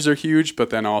gators are huge, but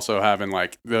then also having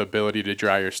like the ability to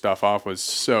dry your stuff off was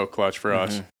so clutch for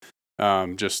us.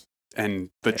 And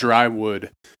the dry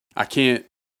wood, I can't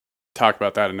talk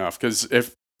about that enough, because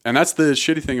and that's the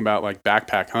shitty thing about like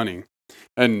backpack hunting,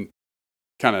 and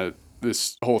kind of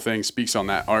this whole thing speaks on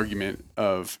that argument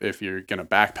of if you're gonna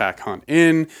backpack hunt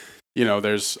in,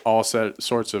 there's all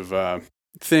sorts of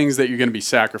things that you're going to be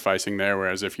sacrificing there.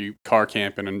 Whereas if you car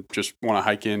camping and just want to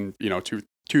hike in,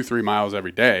 2-3 miles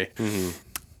every day,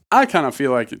 I kind of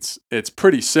feel like it's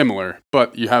pretty similar,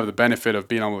 but you have the benefit of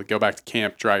being able to go back to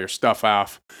camp, dry your stuff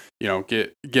off,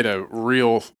 get a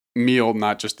real meal,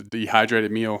 not just a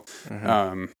dehydrated meal.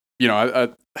 Man,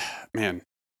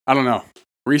 I don't know.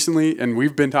 Recently, and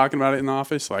we've been talking about it in the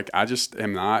office, like I just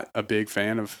am not a big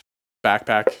fan of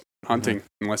backpack hunting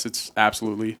unless it's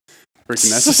absolutely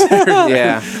freaking necessary.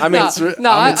 Yeah, I mean,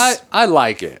 I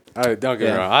like it. Don't get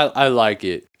me wrong. I like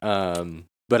it.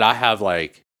 But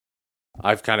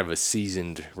I've kind of a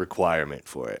seasoned requirement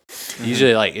for it.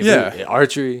 Usually, like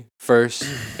archery first,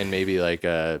 and maybe like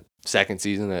a second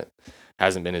season that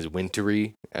hasn't been as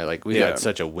wintry. Like we had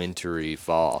such a wintry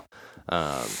fall.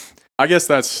 I guess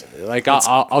that's like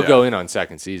I'll go in on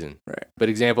second season, right? But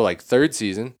example, like third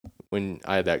season when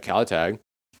I had that Calatag,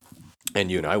 and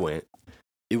you and I went,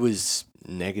 it was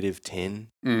 -10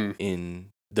 in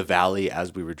the valley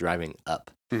as we were driving up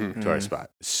to our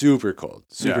spot. Super cold,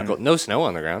 cold. No snow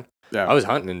on the ground. Yeah, I was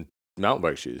hunting in mountain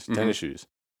bike shoes, tennis shoes.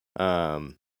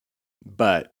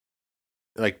 But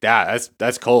like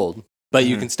that's cold. But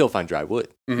you can still find dry wood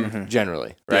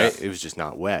generally, right? Yeah. It was just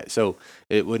not wet, so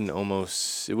it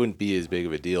wouldn't be as big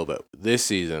of a deal. But this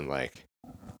season, like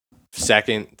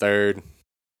second, third,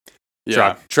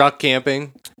 truck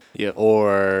camping,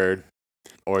 or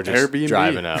just Airbnb.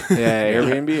 driving up,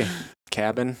 Airbnb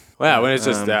cabin. Well, when it's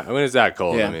just when it's that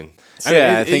cold, I mean,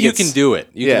 I think you can do it.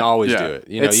 You can always do it.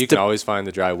 You can always find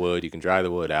the dry wood. You can dry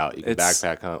the wood out. You can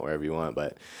backpack hunt wherever you want.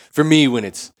 But for me, when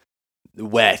it's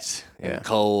wet and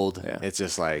cold, it's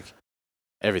just like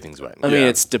everything's wet. I mean,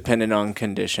 it's dependent on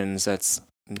conditions. That's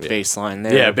baseline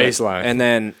there. Yeah, baseline. And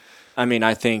then, I mean,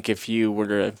 I think if you were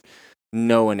to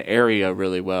know an area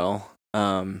really well,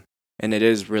 and it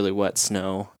is really wet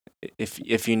snow,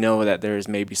 if you know that there's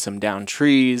maybe some down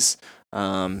trees,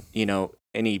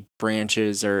 any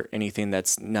branches or anything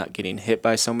that's not getting hit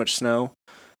by so much snow,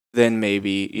 then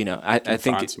maybe, I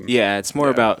think, it's more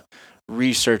about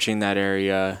researching that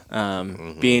area,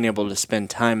 being able to spend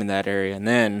time in that area, and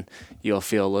then you'll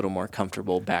feel a little more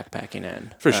comfortable backpacking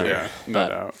in. For sure. No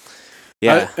doubt.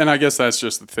 Yeah. And I guess that's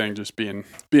just the thing, just being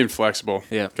flexible.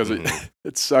 Yeah. Because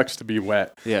it sucks to be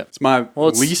wet. Yeah. It's my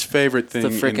least favorite thing. The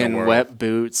freaking in the world. Wet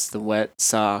boots, the wet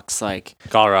socks, like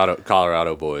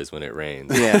Colorado boys when it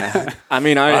rains. Yeah. I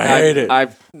mean, I hate it. I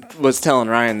was telling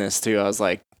Ryan this too. I was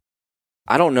like,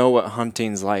 I don't know what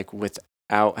hunting's like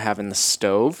without having the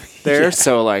stove there.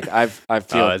 So like I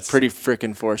feel pretty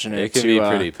freaking fortunate. It can be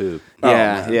pretty poop.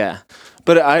 Yeah.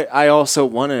 But I also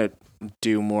want to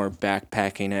do more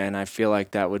backpacking, and I feel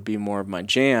like that would be more of my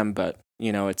jam, but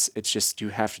it's just you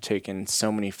have to take in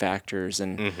so many factors,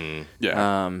 and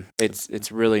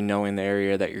it's really knowing the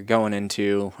area that you're going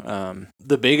into.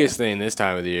 The biggest thing this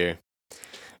time of the year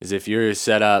is if you're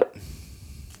set up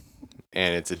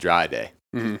and it's a dry day.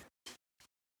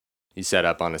 You set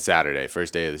up on a Saturday,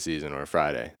 first day of the season, or a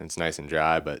Friday. It's nice and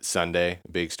dry, but Sunday,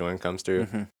 a big storm comes through.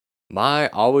 My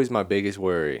biggest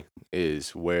worry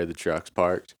is where the truck's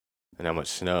parked and how much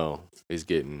snow is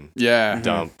getting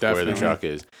dumped where the truck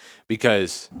is.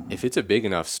 Because if it's a big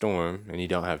enough storm and you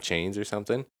don't have chains or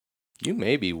something, you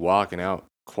may be walking out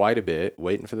quite a bit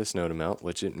waiting for the snow to melt,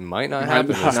 which it might not happen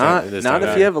this time. Not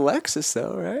if you have a Lexus,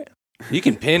 though, right? You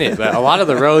can pin it, but a lot of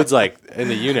the roads, like in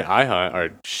the unit I hunt, are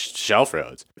shelf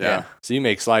roads. Yeah. So you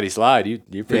make slidey slide,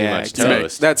 you're pretty much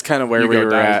toast. That's kind of where we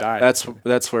were at.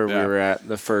 That's where we were at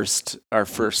our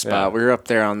first spot. We were up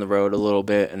there on the road a little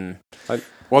bit, and I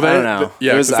don't know.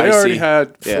 It was they already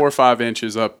had 4 or 5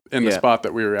 inches up in the spot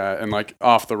that we were at, and like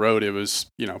off the road, it was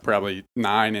probably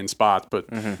 9 in spots, but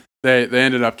they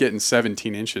ended up getting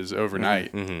 17 inches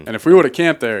overnight. And if we would have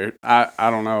camped there, I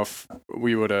don't know if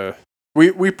we would have. We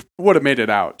would have made it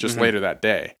out just later that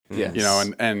day.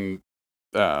 And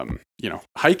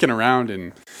hiking around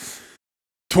in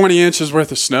 20 inches worth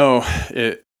of snow,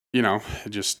 it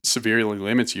just severely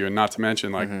limits you. And not to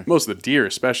mention, like most of the deer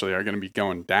especially are going to be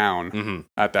going down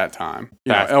at that time.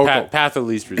 Path of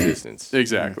least resistance.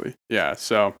 Exactly. Yeah.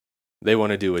 So they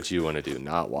want to do what you want to do,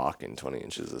 not walk in 20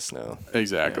 inches of snow.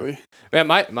 Exactly. Man,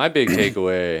 my big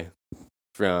takeaway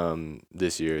from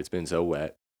this year, it's been so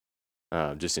wet.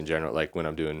 Just in general, like when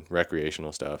I'm doing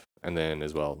recreational stuff, and then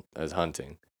as well as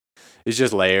hunting, it's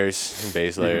just layers and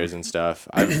base layers and stuff.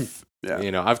 I've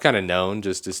kind of known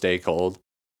just to stay cold,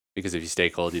 because if you stay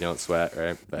cold, you don't sweat,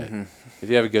 right? But if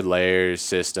you have a good layers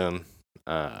system,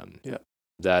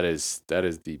 that is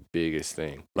the biggest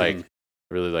thing. Like I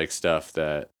really like stuff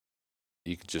that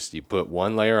you put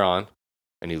one layer on,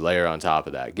 and you layer on top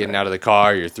of that. Getting out of the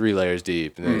car, you're 3 layers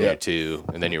deep, and then you're 2,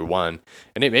 and then you're 1.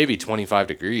 And it may be 25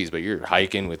 degrees, but you're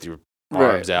hiking with your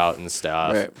arms out and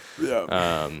stuff. Right.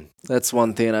 Yeah. That's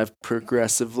one thing I've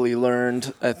progressively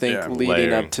learned. I think leading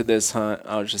layering. up to this hunt,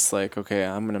 I was just like, okay,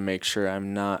 I'm going to make sure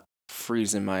I'm not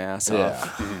freezing my ass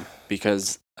off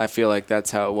because I feel like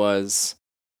that's how it was,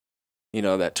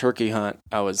 that turkey hunt.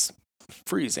 I was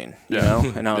freezing,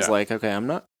 and I was like, okay, I'm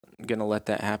not going to let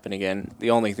that happen again.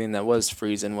 The only thing that was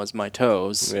freezing was my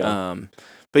toes. Yeah.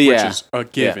 But Which is a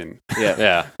given.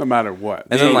 Yeah. No matter what.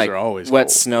 And Those then, like, are always wet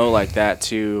cold. snow like that,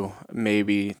 too,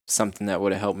 maybe something that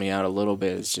would have helped me out a little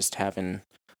bit is just having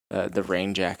the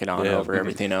rain jacket on over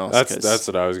everything else. That's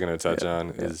what I was going to touch on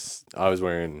is I was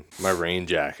wearing my rain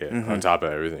jacket on top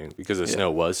of everything because the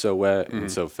snow was so wet and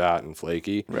so fat and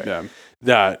flaky Yeah.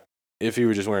 that if you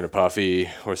were just wearing a puffy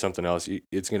or something else,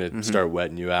 it's going to start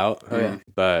wetting you out. Oh,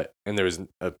 yeah. And there was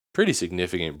a pretty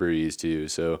significant breeze too.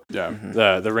 So Yeah.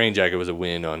 the rain jacket was a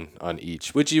win on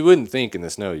each, which you wouldn't think in the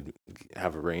snow you'd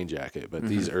have a rain jacket, but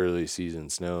these early season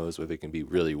snows where they can be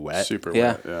really wet, Super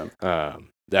Yeah. wet. Yeah.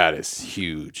 that is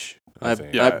huge. I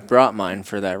think. I brought mine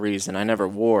for that reason. I never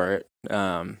wore it,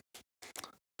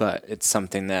 but it's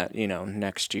something that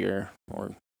next year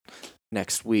or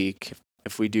next week,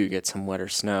 if we do get some wetter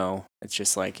snow, it's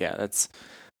just like that's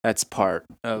part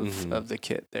of the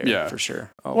kit there. Yeah. For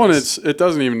sure. Well, and Always. it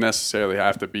doesn't even necessarily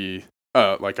have to be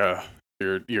like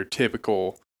your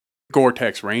typical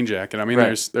Gore-Tex rain jacket. I mean,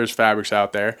 Right. there's fabrics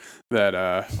out there that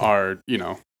are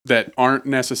that aren't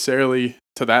necessarily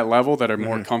to that level that are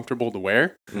more comfortable to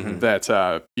wear. That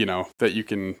that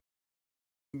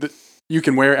you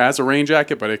can wear as a rain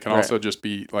jacket, but it can also just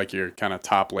be like your kind of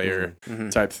top layer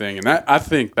type thing. And that I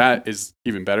think that is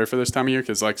even better for this time of year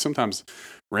because like sometimes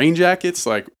rain jackets,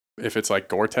 like if it's like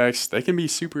Gore-Tex, they can be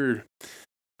super,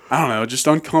 I don't know, just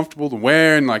uncomfortable to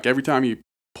wear. And like every time you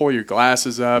pull your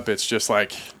glasses up, it's just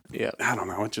like, I don't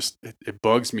know, it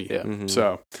bugs me. Yeah.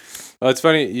 So, well, it's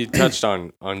funny you touched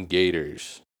on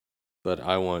gaiters, but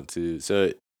I want to.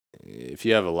 So if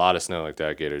you have a lot of snow like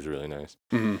that, gaiters are really nice,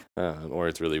 or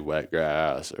it's really wet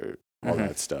grass or all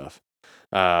that stuff.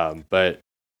 But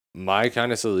my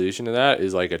kind of solution to that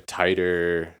is like a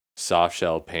tighter soft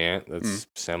shell pant that's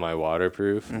semi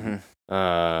waterproof.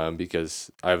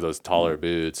 Because I have those taller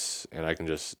boots and I can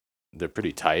they're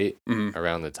pretty tight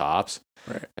around the tops.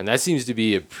 Right. And that seems to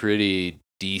be a pretty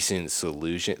decent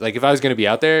solution. Like if I was going to be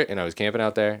out there and I was camping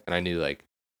out there and I knew like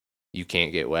you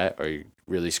can't get wet or you're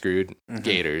really screwed,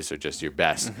 gaiters are just your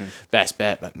best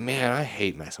bet. But man, I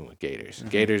hate messing with gaiters.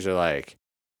 Gaiters are like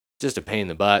just a pain in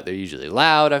the butt. They're usually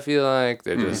loud, I feel like.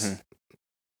 They're just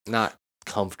not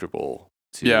comfortable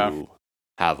to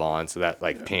have on. So that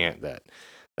like pant, that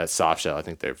soft shell, I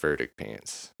think they're Vertic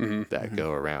pants that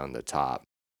go around the top.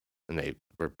 And they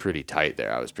were pretty tight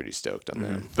there. I was pretty stoked on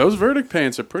them. those Vertic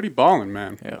pants are pretty ballin',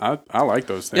 man. Yeah. I like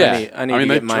those things. Yeah. I need to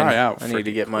they get mine. dry out I need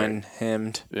to freaking get quick. mine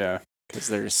hemmed Yeah. because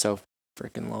they're so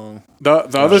freaking long. The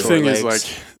other Short thing is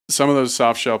legs. like some of those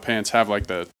soft shell pants have like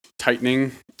the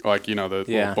tightening, like the little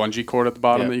bungee cord at the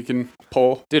bottom that you can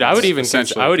pull. Dude, I would even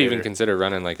essentially I would a even gaiter. consider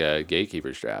running like a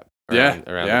gatekeeper strap Yeah,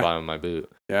 around yeah. the bottom of my boot.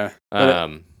 Yeah,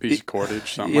 piece of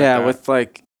cordage, something like that. With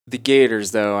like the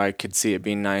gaiters though, I could see it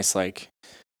being nice. Like,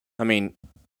 I mean,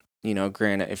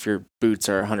 granted, if your boots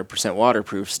are 100%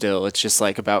 waterproof, still, it's just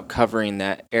like about covering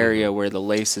that area where the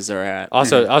laces are at.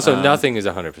 Also, nothing is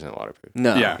 100% waterproof.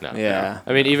 No, Yeah. No. yeah.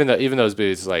 I mean, even those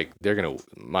boots, like they're gonna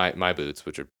my boots,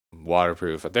 which are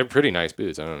waterproof, they're pretty nice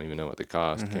boots. I don't even know what they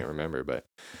cost. Can't remember, but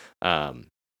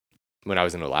when I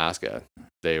was in Alaska,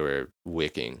 they were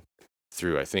wicking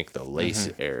through, I think, the lace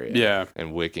area. Yeah.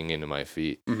 And wicking into my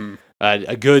feet. Mm-hmm.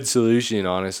 A good solution,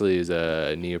 honestly, is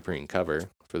a neoprene cover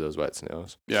for those wet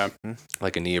snows. Yeah,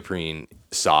 Like a neoprene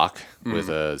sock with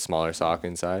a smaller sock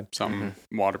inside. something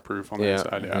waterproof on the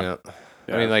inside. Yeah.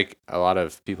 I mean, like a lot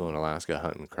of people in Alaska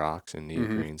hunting Crocs and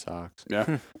neoprene socks.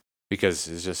 Yeah. Because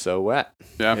it's just so wet.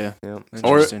 Yeah. Yeah.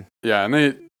 Interesting. Yeah,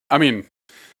 and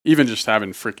even just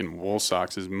having freaking wool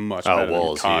socks is much better than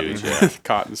wool's cotton. huge, yeah.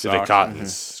 Cotton So the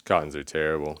socks. cottons are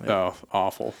terrible. Oh,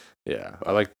 awful. Yeah.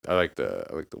 I like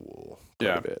the wool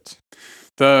quite a bit.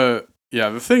 The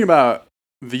thing about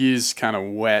these kind of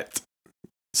wet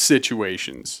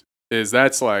situations is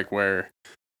that's like where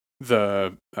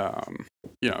the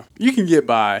you can get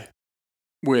by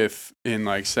with in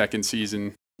like second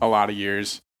season a lot of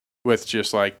years with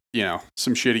just like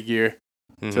some shitty gear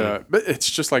but it's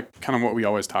just like kind of what we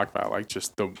always talk about, like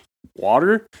just the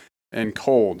water and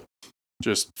cold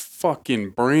just fucking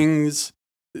brings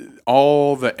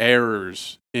all the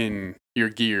errors in your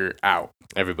gear out.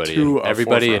 Everybody To a in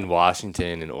forefront.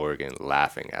 Washington and Oregon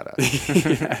laughing at us.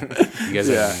 Yeah. You guys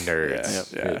are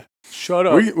nerds. Yeah. Shut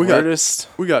up. We got Just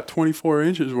we got 24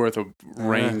 inches worth of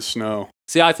rain, snow.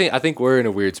 See, I think we're in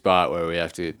a weird spot where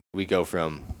we go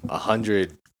from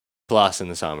 100 plus in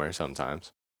the summer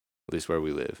sometimes, at least where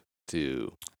we live,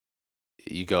 to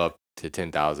you go up to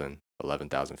 10,000,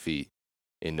 11,000 feet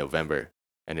in November,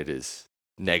 and it is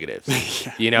negatives.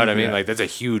 You know what I mean? Yeah. Like that's a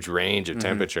huge range of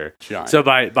temperature. Giant. So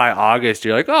by August,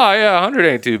 you're like, oh yeah, 100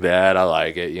 ain't too bad. I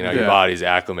like it. You know, your Yeah. body's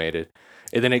acclimated.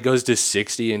 And then it goes to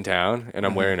 60 in town, and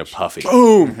I'm wearing a puffy.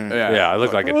 Boom. Yeah, I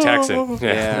look like a Texan.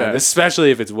 Yeah.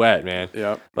 Especially if it's wet, man.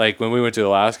 Yep. Like when we went to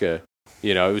Alaska,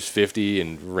 you know, it was 50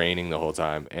 and raining the whole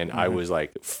time, and I was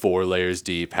like 4 layers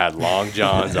deep, had long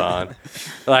johns on.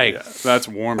 Like, Yeah. That's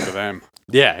warm to them.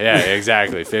 yeah,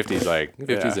 exactly. 50's like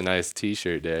 50's Yeah. a nice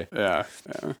t-shirt day. Yeah.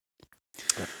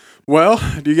 Well,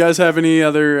 do you guys have any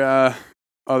other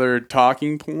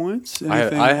talking points? I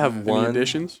have Any one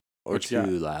additions? or What you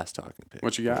two last talking picks.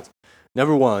 What you got?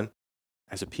 Number one,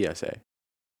 as a PSA,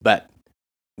 but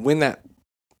when that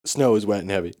snow is wet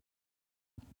and heavy,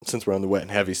 since we're on the wet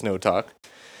and heavy snow talk,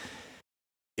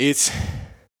 it's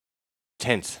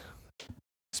tents,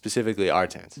 specifically our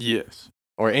tents, Yes.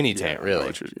 or any tent, I know really.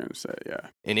 what you're gonna say? Yeah.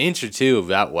 An inch or two of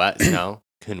that wet snow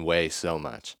can weigh so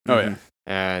much. Oh yeah.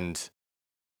 And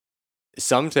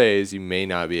some days you may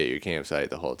not be at your campsite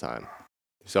the whole time.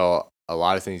 So a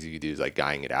lot of things you could do is like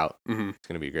guying it out. Mm-hmm. It's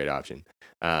going to be a great option.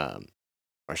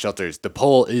 Our shelters, the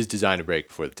pole is designed to break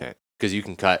before the tent because you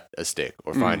can cut a stick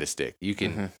or find a stick. You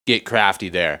can get crafty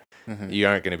there. You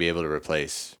aren't going to be able to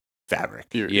replace fabric.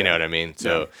 You know what I mean?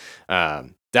 So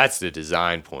that's the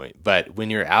design point. But when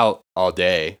you're out all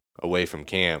day away from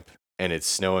camp and it's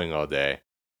snowing all day,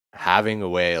 having a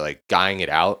way like guying it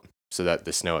out so that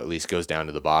the snow at least goes down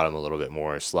to the bottom a little bit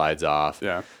more, slides off,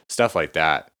 Yeah. stuff like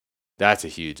that. That's a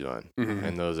huge one. Mhm.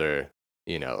 And those are,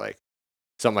 you know, like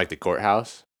something like the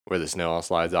courthouse where the snow all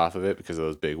slides off of it because of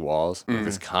those big walls. Like,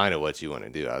 that's kind of what you want to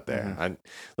do out there.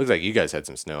 Looks like you guys had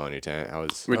some snow on your tent.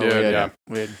 We did. Yeah.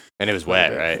 And it was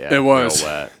wet, right? Yeah, It was.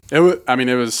 real wet. It was. I mean,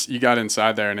 it was. You got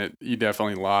inside there, and you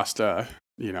definitely lost.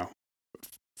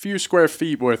 Few square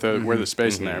feet worth of the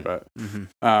space in there, but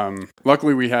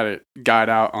luckily we had it guyed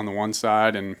out on the one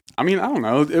side, and I mean, I don't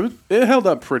know, it held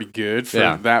up pretty good for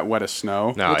that wet of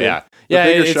snow. No, The yeah.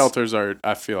 bigger it's- shelters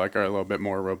I feel like are a little bit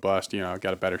more robust. You know,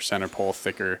 got a better center pole,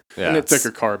 thicker, Yeah. thicker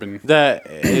carbon.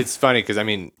 It's funny because I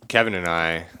mean, Kevin and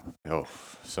I,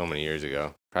 so many years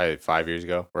ago, probably 5 years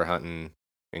ago, we're hunting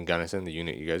in Gunnison, the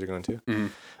unit you guys are going to.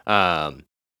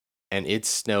 And it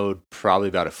snowed probably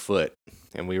about a foot,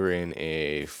 and we were in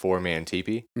a 4-man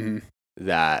teepee and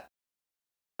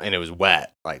it was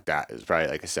wet like that. It was probably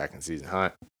like a second season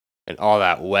hunt, and all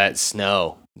that wet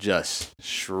snow just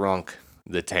shrunk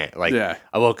the tent. Like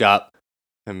I woke up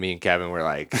and me and Kevin were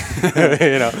like, what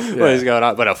is going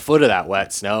on? But a foot of that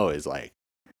wet snow is like,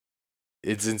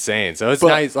 it's insane. So it's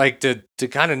nice, like to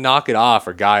kind of knock it off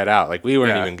or guy it out. Like we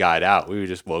weren't even guyed out. We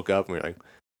just woke up and we were like,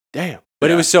 damn. But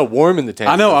it was so warm in the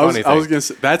tent. I know. I was thing. gonna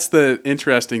say that's the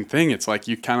interesting thing. It's like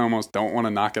you kind of almost don't want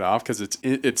to knock it off because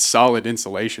it's solid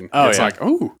insulation. Oh, it's yeah. like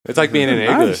it's like being in an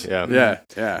nice. igloo. Yeah.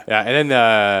 And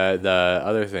then the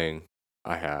other thing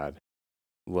I had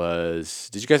was,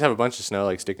 did you guys have a bunch of snow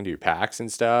like sticking to your packs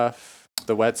and stuff?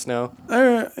 The wet snow.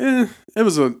 It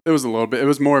was a little bit. It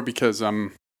was more because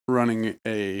I'm running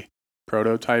a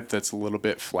prototype that's a little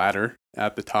bit flatter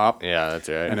at the top. Yeah, that's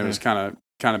right. And it was kind of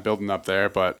building up there,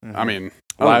 but I mean,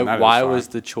 why was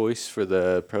the choice for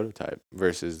the prototype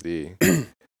versus the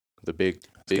big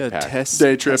pack?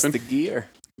 Day tripping. the gear.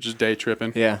 Just day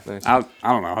tripping. Yeah. Nice. I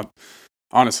don't know.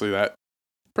 Honestly, that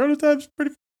prototype's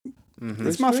pretty.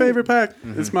 It's my favorite pack.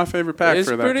 It's my favorite pack It's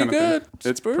for that pretty kind good. of thing.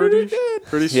 It's pretty good.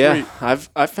 Pretty sweet. Yeah,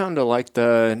 I've found to like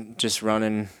the just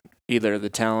running either the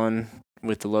Talon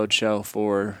with the load shelf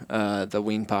or the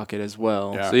Wing Pocket as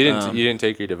well. Yeah. So you didn't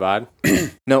take your divide?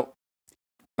 Nope.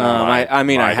 I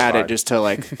mean, I had divide. it just to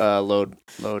like load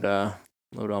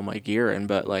all my gear in,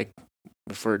 but like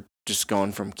if we're just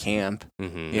going from camp,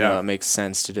 Mm-hmm. you know, it makes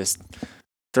sense to just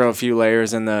throw a few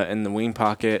layers in the Wing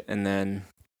Pocket and then.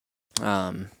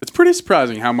 It's pretty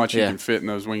surprising how much you can fit in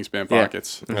those wingspan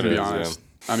pockets. It To be is, honest,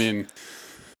 I mean,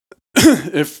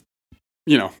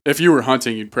 if you were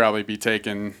hunting, you'd probably be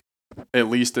taking at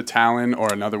least a Talon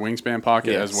or another wingspan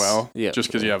pocket as well. Yeah. Just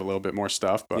because you have a little bit more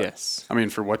stuff. But Yes. I mean,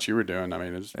 for what you were doing, I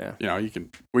mean, it's, you can.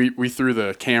 We threw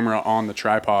the camera on the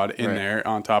tripod in there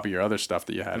on top of your other stuff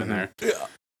that you had in there. Yeah.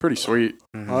 Pretty sweet.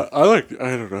 I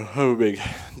don't know. I'm a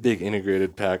big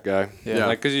integrated pack guy. Yeah.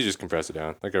 Like, because you just compress it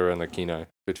down. Like I run the Kenai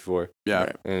 54.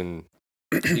 Yeah. And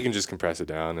you can just compress it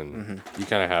down, and you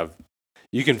kind of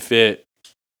you can fit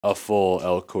a full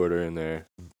elk quarter in there,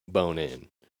 bone in.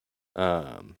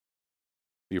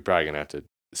 You're probably gonna have to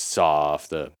saw off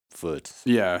the foot,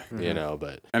 Yeah. you know,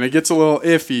 but And it gets a little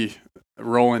iffy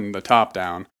rolling the top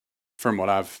down from what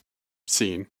I've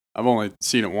seen. I've only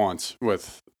seen it once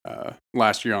with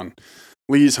last year on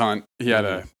Lee's hunt.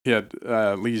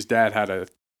 Lee's dad had a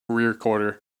rear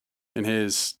quarter in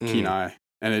his Kenai,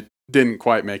 and it didn't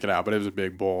quite make it out, but it was a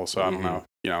big bull, so I don't know.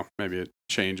 Maybe it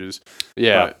changes.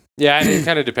 yeah. But, Yeah, and it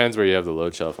kind of depends where you have the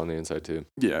load shelf on the inside too.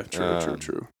 yeah,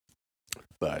 true.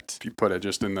 But If you put it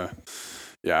just in the,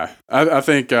 I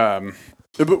think.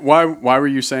 But why were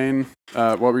you saying?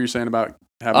 What were you saying about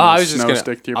having a snow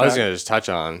stick to your I was pack? gonna just touch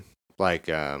on like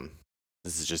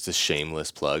this is just a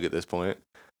shameless plug at this point.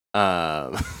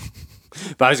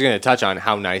 But I was going to touch on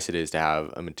how nice it is to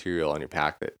have a material on your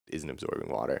pack that isn't absorbing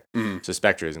water. So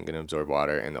Spectre isn't going to absorb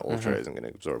water, and the Ultra isn't going to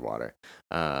absorb water.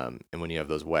 And when you have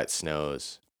those wet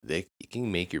snows, you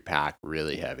can make your pack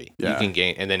really heavy. Yeah. You can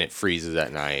gain, and then it freezes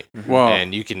at night. Well,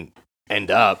 And you can end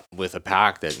up with a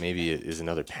pack that maybe is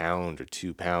another pound or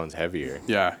 2 pounds heavier.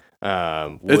 yeah.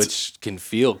 Which can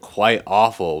feel quite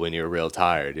awful when you're real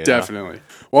tired. You know? Definitely.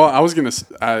 Well, I was gonna.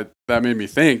 That made me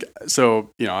think.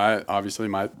 So I obviously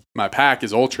my pack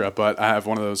is Ultra, but I have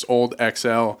one of those old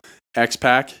XL X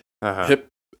pack hip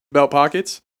belt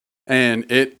pockets, and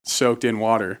it soaked in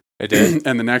water. It did.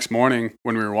 And the next morning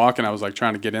when we were walking, I was like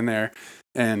trying to get in there,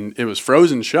 and it was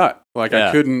frozen shut. Like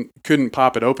I couldn't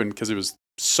pop it open because it was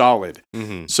solid.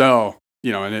 So.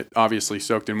 And it obviously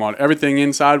soaked in water. Everything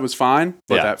inside was fine,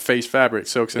 but that face fabric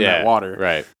soaks in that water.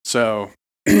 Right. So,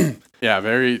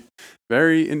 very,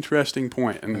 very interesting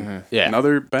point. And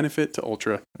another benefit to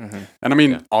Ultra. And I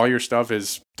mean, all your stuff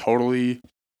is totally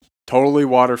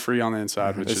water free on the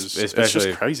inside, which is it's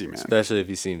just crazy, man. Especially if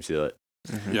you seam seal it.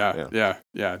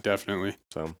 Yeah, definitely.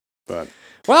 So, but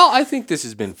I think this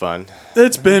has been fun.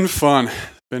 It's been fun.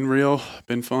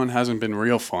 Been fun. Hasn't been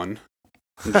real fun.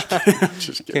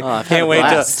 Just kidding. Can't wait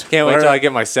till I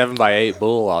get my 7x8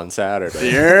 bull on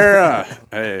Saturday. Yeah.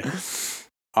 Hey,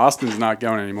 Austin's not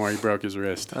going anymore. He broke his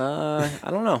wrist. I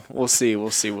don't know. We'll see. You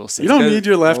don't need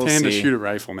your left hand to shoot a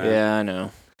rifle, man. Yeah, I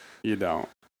know. You don't.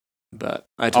 But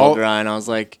I told Ryan, I was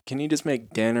like, can you just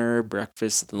make dinner,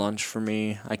 breakfast, lunch for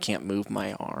me? I can't move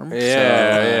my arm.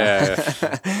 Yeah.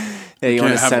 Yeah, you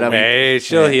want to set up? Hey,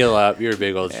 she'll heal up. You're a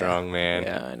big old strong man.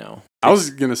 Yeah, I know. I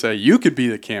was going to say, you could be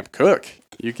the camp cook.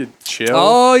 You could chill.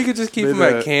 Oh, you could just keep him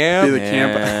at camp. Be the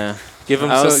camp. Give him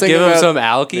some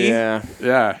alky.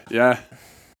 Yeah.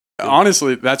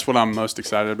 Honestly, that's what I'm most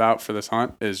excited about for this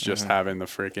hunt is just having the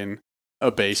freaking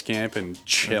a base camp and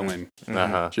chilling.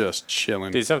 Just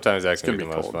chilling. Dude, sometimes that's going to be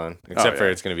the most cold. fun. Except for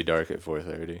it's going to be dark at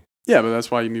 4:30. Yeah, but that's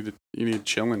why you need a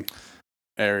chilling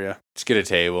area. Just get a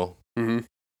table. Mm-hmm.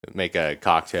 Make a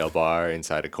cocktail bar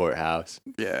inside a courthouse.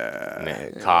 Yeah.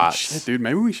 Cots. Shit, dude,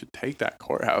 maybe we should take that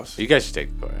courthouse. You guys should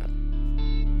take the courthouse.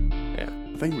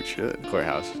 I think we should. The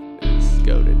courthouse is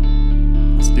goated.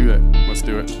 Let's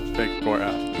do it. Take the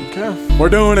courthouse. Okay. We're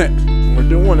doing it. We're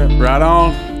doing it. Right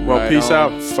on. Well, peace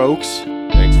out, folks.